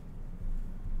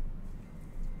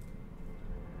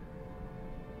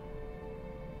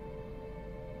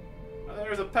 Well,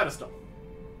 there's a pedestal.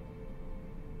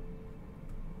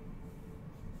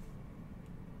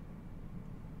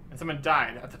 And someone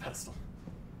died at the pedestal.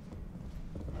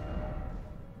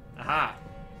 Aha.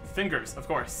 Fingers, of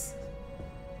course.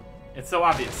 It's so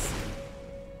obvious.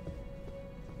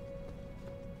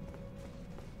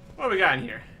 What do we got in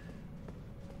here?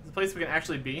 Is this a place we can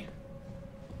actually be?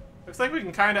 Looks like we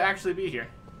can kind of actually be here.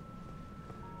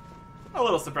 A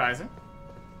little surprising.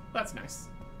 That's nice.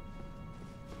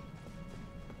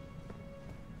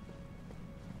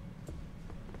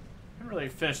 I haven't really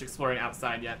finished exploring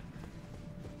outside yet.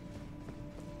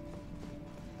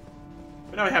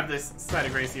 But now we have this side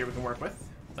of Grace here we can work with.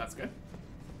 So that's good.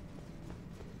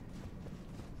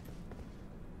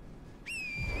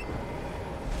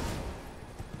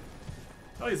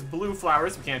 All these blue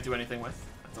flowers we can't do anything with.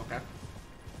 That's okay.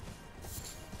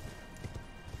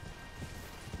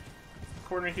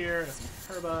 Corner here, got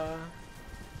some herba.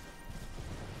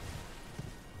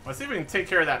 Let's see if we can take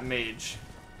care of that mage.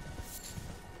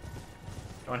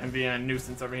 Don't want him being a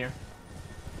nuisance over here.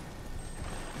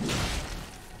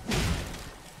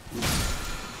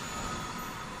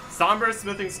 Somber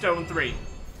Smithing Stone 3.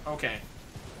 Okay.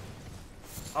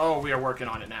 Oh, we are working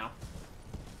on it now.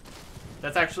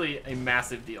 That's actually a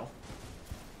massive deal.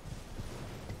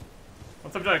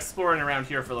 Once I'm done exploring around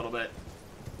here for a little bit,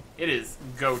 it is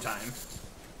go time.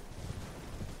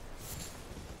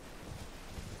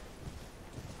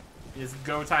 It is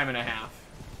go time and a half.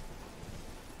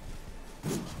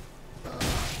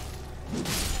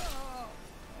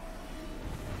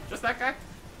 Just that guy?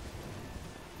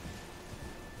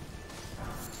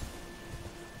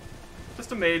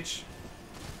 Just a mage.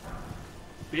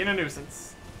 Being a nuisance.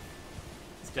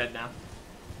 It's dead now.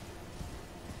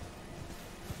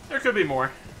 There could be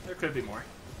more. There could be more.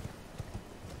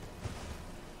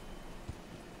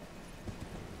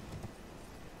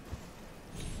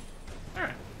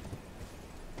 Alright.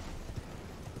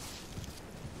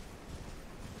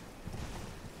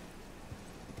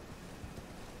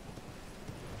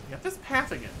 We got this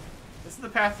path again. This is the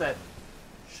path that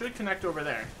should connect over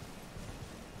there.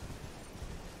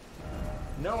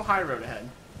 No high road ahead.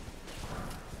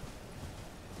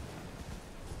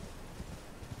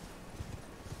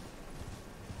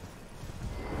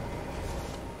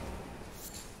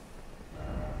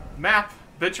 Map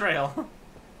betrayal.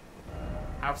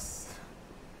 House.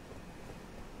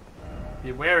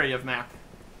 Be wary of map.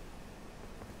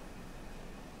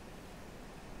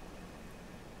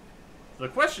 The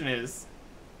question is,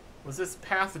 was this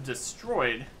path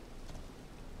destroyed?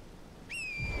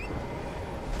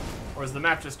 Or is the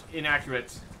map just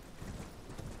inaccurate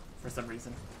for some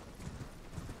reason?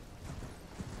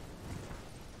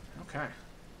 Okay.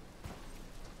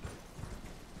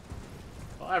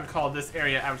 Well, I would call this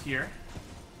area out here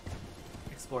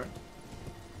explored.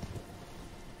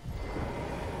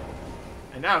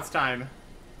 And now it's time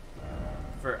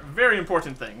for very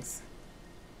important things.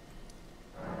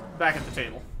 Back at the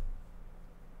table.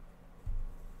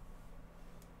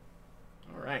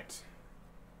 Alright.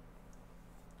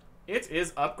 It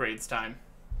is upgrades time.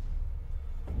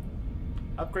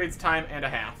 Upgrades time and a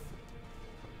half.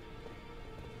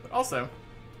 But also,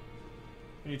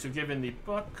 we need to give in the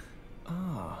book.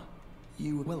 Ah,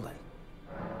 you will then.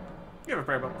 We have a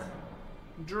prayer book.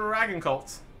 Dragon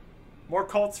cult. More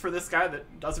cults for this guy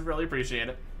that doesn't really appreciate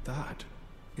it. That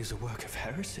is a work of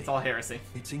heresy. It's all heresy.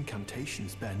 Its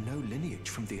incantations bear no lineage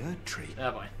from the Erd Tree.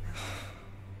 Oh boy.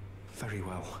 Very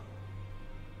well.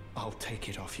 I'll take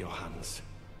it off your hands.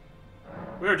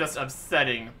 We were just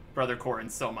upsetting Brother Corin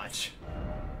so much.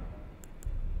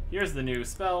 Here's the new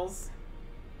spells.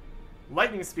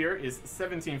 Lightning Spear is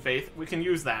 17 faith. We can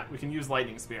use that. We can use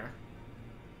Lightning Spear.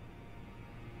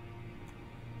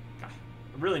 God,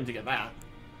 I really need to get that.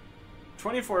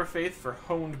 24 faith for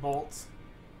Honed Bolt.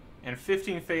 And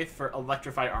 15 faith for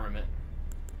Electrify Armament.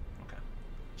 Okay.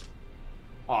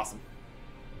 Awesome.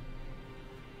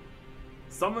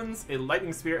 Summons a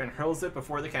Lightning Spear and hurls it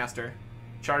before the caster.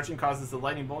 Charging causes the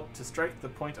lightning bolt to strike the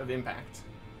point of impact.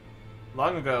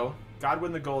 Long ago,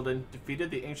 Godwin the Golden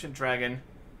defeated the ancient dragon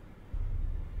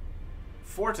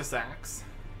Fortisax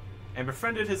and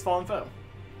befriended his fallen foe.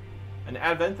 An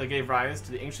advent that gave rise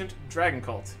to the ancient dragon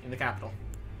cult in the capital.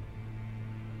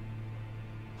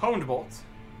 Honed Bolt,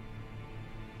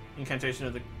 incantation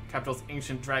of the capital's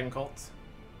ancient dragon cult,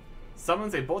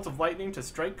 summons a bolt of lightning to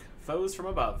strike foes from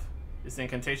above. This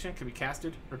incantation can be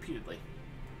casted repeatedly.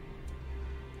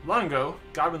 Long ago,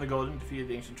 Godwin the Golden defeated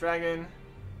the ancient dragon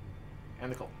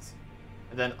and the cults.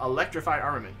 And then Electrify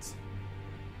Armament.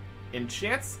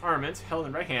 Enchants armament held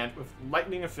in right hand with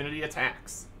lightning affinity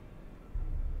attacks.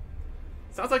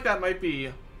 Sounds like that might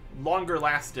be longer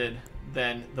lasted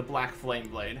than the Black Flame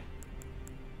Blade.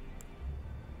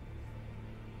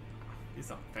 These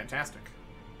sound fantastic.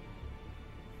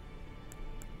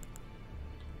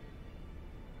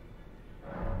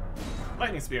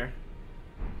 Lightning Spear.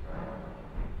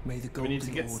 May the We golden need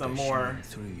to get order some more shine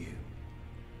through you.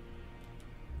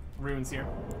 runes here.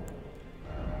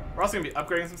 We're also going to be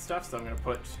upgrading some stuff, so I'm going to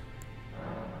put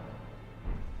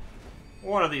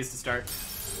one of these to start.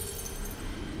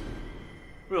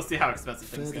 We'll see how expensive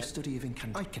things Further get. study of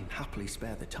incant. I can happily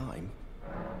spare the time.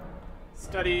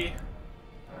 Study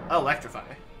Electrify.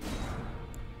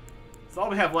 So all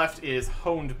we have left is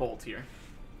Honed Bolt here.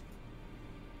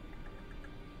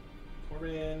 Pour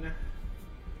in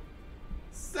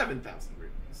 7,000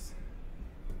 runes.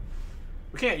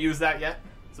 We can't use that yet,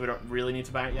 so we don't really need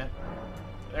to buy it yet.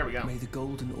 There we go. May the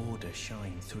golden order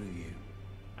shine through you.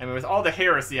 I mean, with all the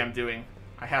heresy I'm doing,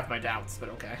 I have my doubts, but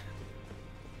okay.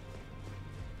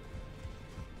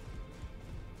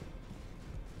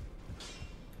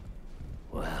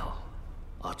 Well,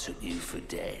 I took you for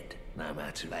dead. No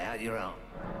matter, lay out your own.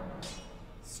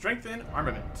 Strengthen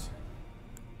Armament.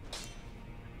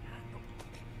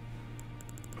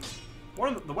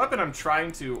 The weapon I'm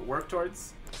trying to work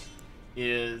towards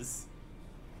is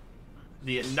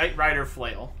the Knight Rider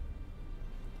Flail.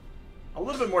 A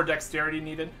little bit more dexterity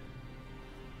needed,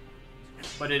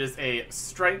 but it is a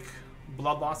strike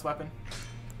blood loss weapon.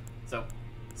 So,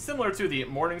 similar to the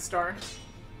Morning Star,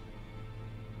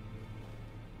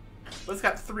 but it's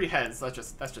got 3 heads. So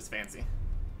that's just fancy.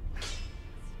 I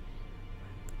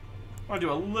want to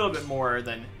do a little bit more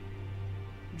than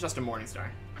just a Morning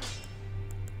Star.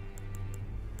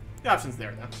 The option's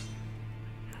there, though.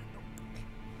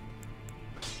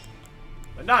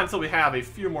 But not until we have a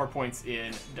few more points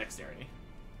in dexterity.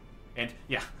 And,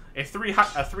 yeah, a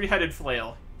three-headed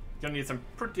flail. You're gonna need some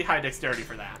pretty high dexterity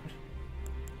for that.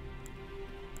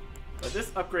 But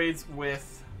this upgrades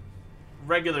with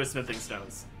regular smithing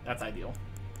stones. That's ideal.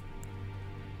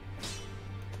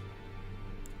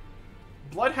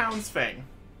 Bloodhound's Fang.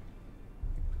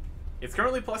 It's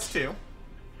currently +2,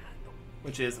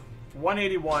 which is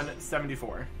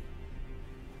 181.74.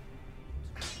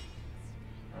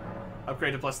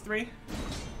 Upgrade to +3.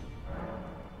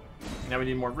 Now we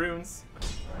need more runes.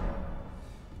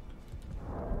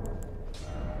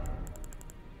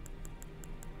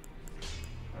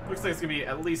 Looks like it's gonna be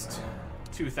at least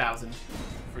 2,000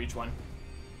 for each one.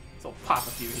 So I'll pop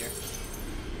a few here.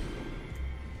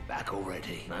 Back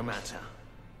already. No matter.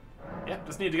 Yep,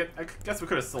 just need to get. I guess we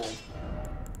could have sold.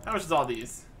 How much is all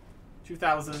these?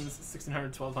 2,000s,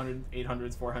 1,600, 1,200,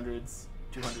 800s, 400s,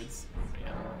 200s.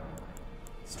 Yeah.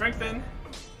 Strengthen.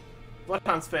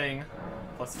 Bloodhound's Fang.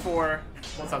 plus 4,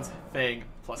 Bloodstone's Fang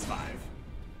plus 5.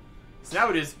 So now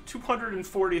it is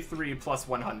 243 plus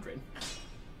 100.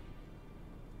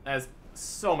 That is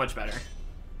so much better.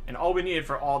 And all we needed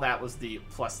for all that was the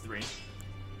plus 3.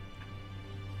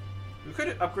 We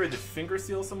could upgrade the finger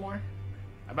seal some more.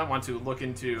 I might want to look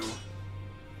into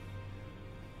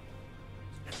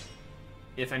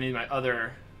if any of my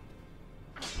other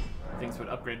things would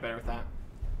upgrade better with that.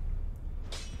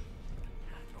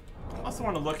 I also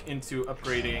want to look into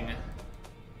upgrading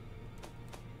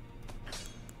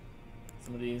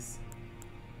some of these.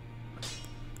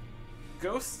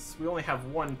 Ghosts, we only have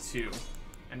 1, 2,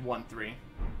 and 1, 3.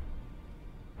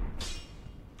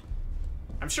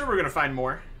 I'm sure we're going to find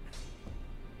more.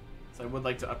 So I would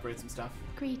like to upgrade some stuff.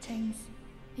 Greetings.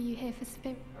 Are you here for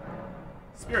spirit?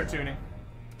 Spirit tuning.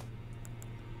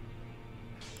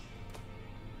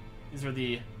 These are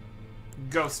the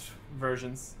ghost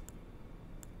versions.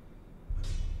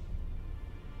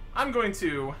 I'm going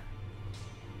to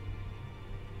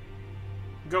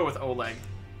go with Oleg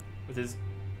with his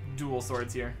dual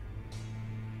swords here.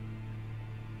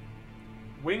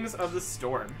 Wings of the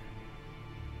Storm.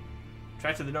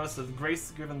 Attracted the notice of the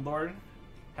grace-given lord,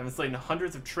 having slain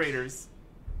hundreds of traitors.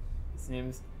 This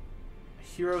name's a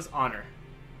hero's honor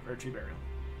for a tree burial.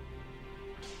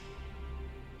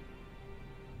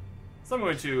 So I'm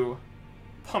going to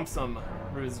pump some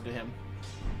runes into him.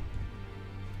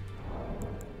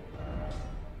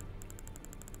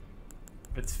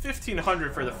 It's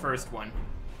 1,500 for the first one.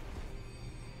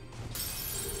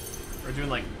 We're doing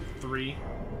like 3.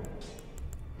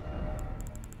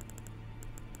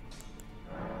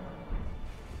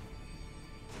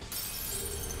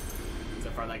 So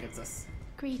far that gets us.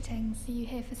 Greetings. Are you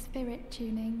here for spirit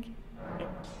tuning?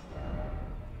 Yep.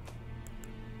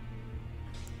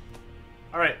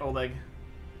 Alright, Oleg.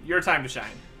 Your time to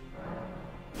shine.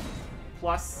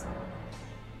 Plus.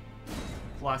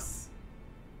 Plus.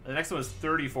 The next one is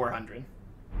 3,400.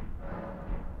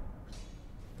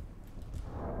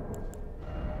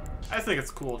 I just think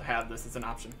it's cool to have this as an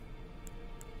option.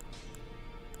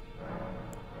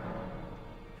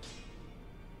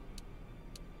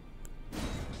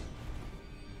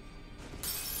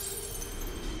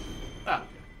 Ah.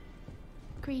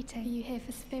 Greetings. Are you here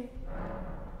for spirit?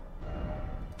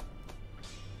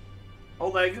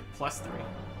 Oleg plus 3.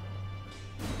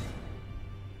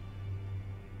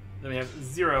 Then we have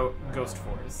 0 ghost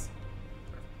 4s.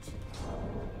 Perfect.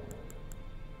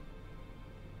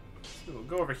 So we'll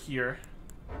go over here.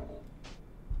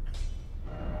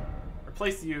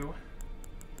 Replace you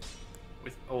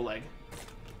with Oleg.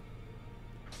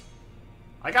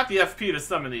 I got the FP to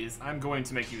summon these. I'm going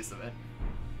to make use of it.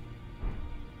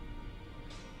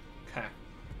 Okay.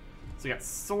 So we got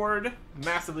Sword,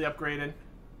 massively upgraded.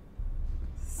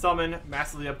 Summon,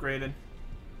 massively upgraded.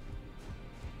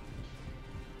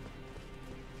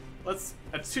 Let's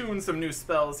attune some new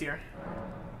spells here.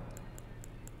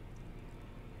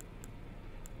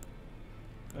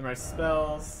 And my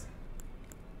spells.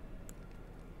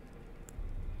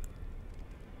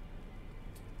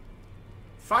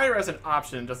 Fire as an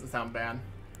option doesn't sound bad.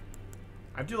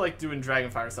 I do like doing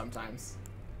Dragonfire sometimes.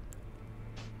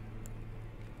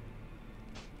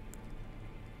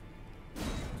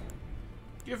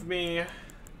 Give me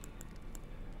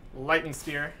Lightning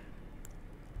Spear.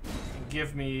 And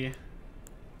give me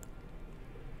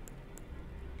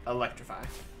Electrify.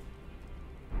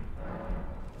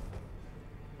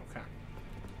 Okay.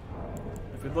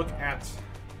 If we look at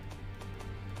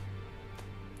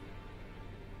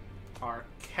our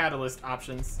catalyst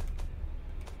options,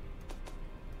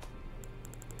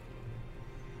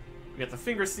 we got the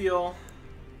Finger Seal.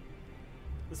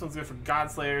 This one's good for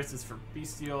Godslayers. This is for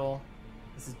Bestial.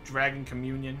 This is Dragon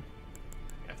Communion.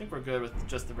 I think we're good with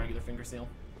just the regular Finger Seal.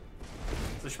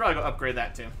 So we should probably go upgrade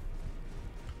that too.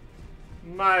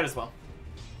 Might as well.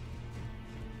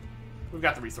 We've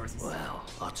got the resources. Well,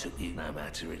 I took you no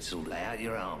matter. It's all lay out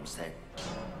your arms then.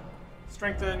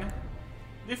 Strengthen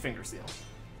the Finger Seal.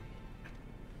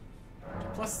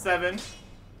 Plus 7.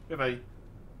 We have a...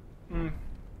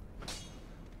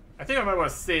 I think I might want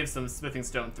to save some Smithing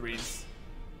Stone 3s.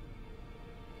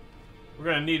 We're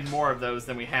going to need more of those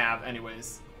than we have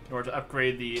anyways, in order to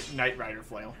upgrade the Knight Rider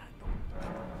Flail.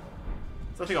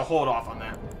 So I think I'll hold off on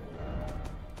that.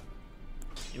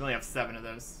 You only have 7 of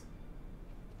those.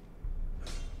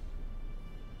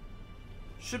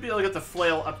 Should be able to get the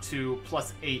flail up to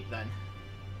plus 8 then.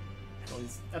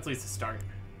 That's at least a start.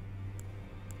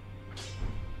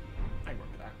 I can work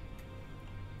with that.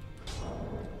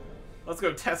 Let's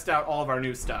go test out all of our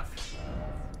new stuff.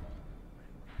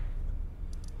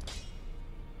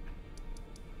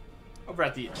 Over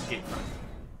at the gate front.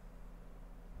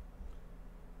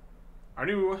 Our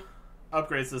new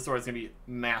upgrades to the sword is going to be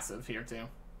massive here, too.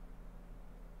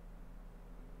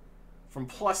 From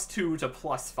 +2 to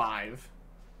 +5.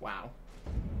 Wow.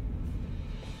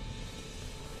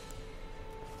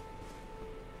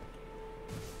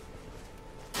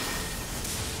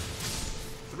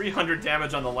 $300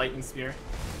 damage on the lightning spear.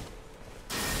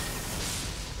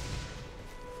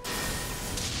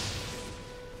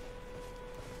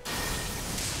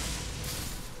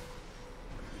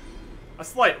 A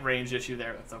slight range issue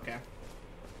there, that's okay.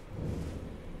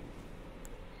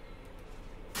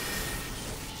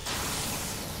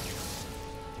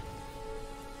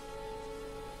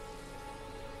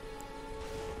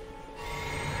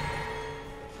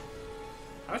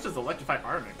 How much does electrified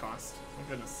armament cost? My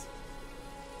goodness.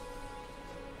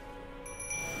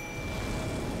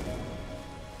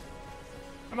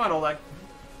 Come on, Oleg.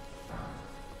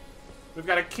 We've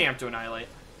got a camp to annihilate.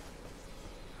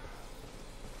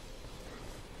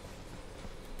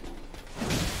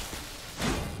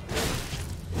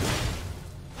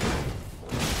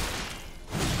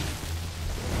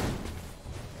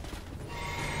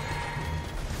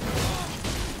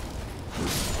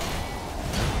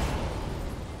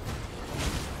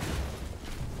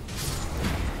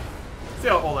 See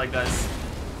how Oleg does.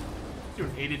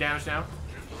 Doing 80 damage now.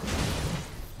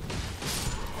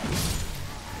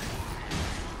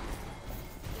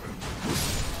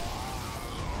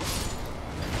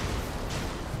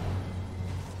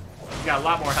 He's got a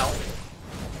lot more health.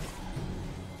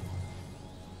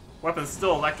 Weapon's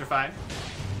still electrified.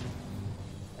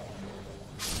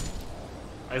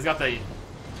 Oh, he's got the...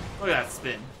 Look at that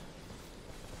spin.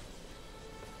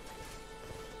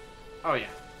 Oh, yeah.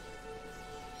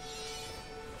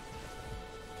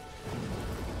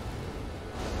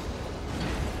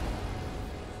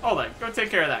 Oleg, go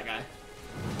take care of that guy.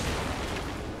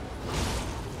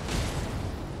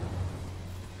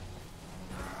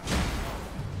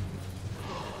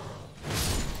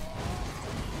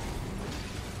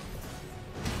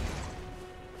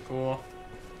 Cool.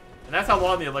 And that's how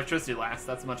long the electricity lasts.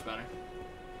 That's much better.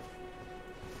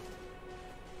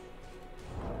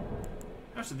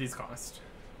 How much did these cost?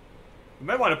 We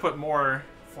might want to put more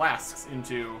flasks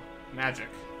into magic.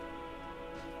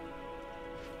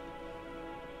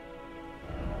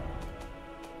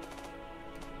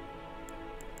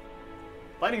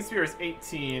 Lightning Spear is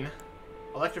 18.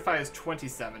 Electrify is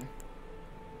 27.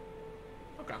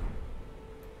 Okay.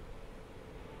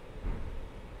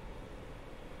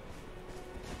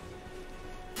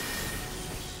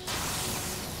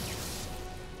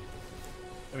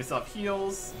 Then we still have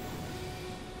heals.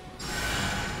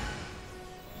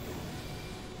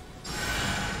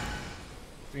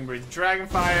 We can breathe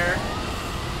Dragonfire.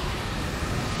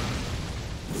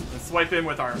 And swipe in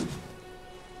with our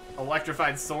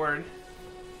electrified sword.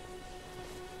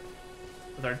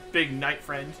 With our big knight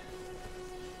friend.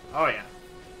 Oh yeah.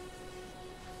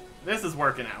 This is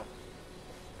working out.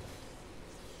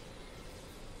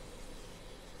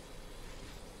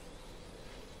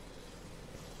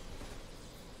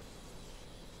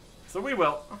 So we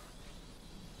will.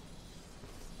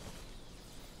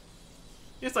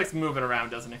 He just likes moving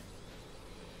around, doesn't he?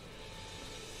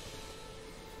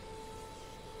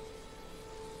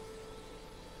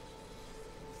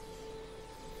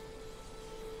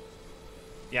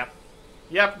 Yep.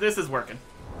 Yep, this is working.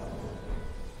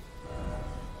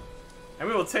 And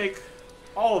we will take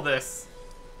all of this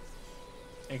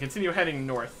and continue heading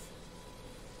north.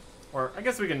 Or I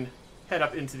guess we can head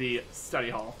up into the study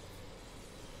hall.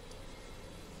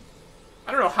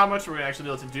 I don't know how much we're going to actually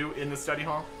be able to do in the study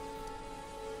hall.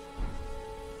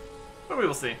 But we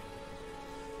will see.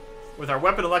 With our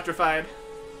weapon electrified,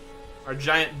 our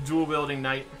giant dual-wielding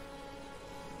knight,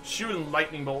 shooting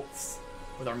lightning bolts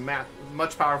with our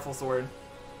much powerful sword.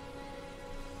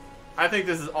 I think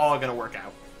this is all going to work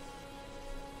out.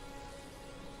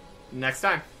 Next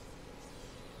time.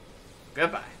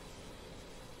 Goodbye.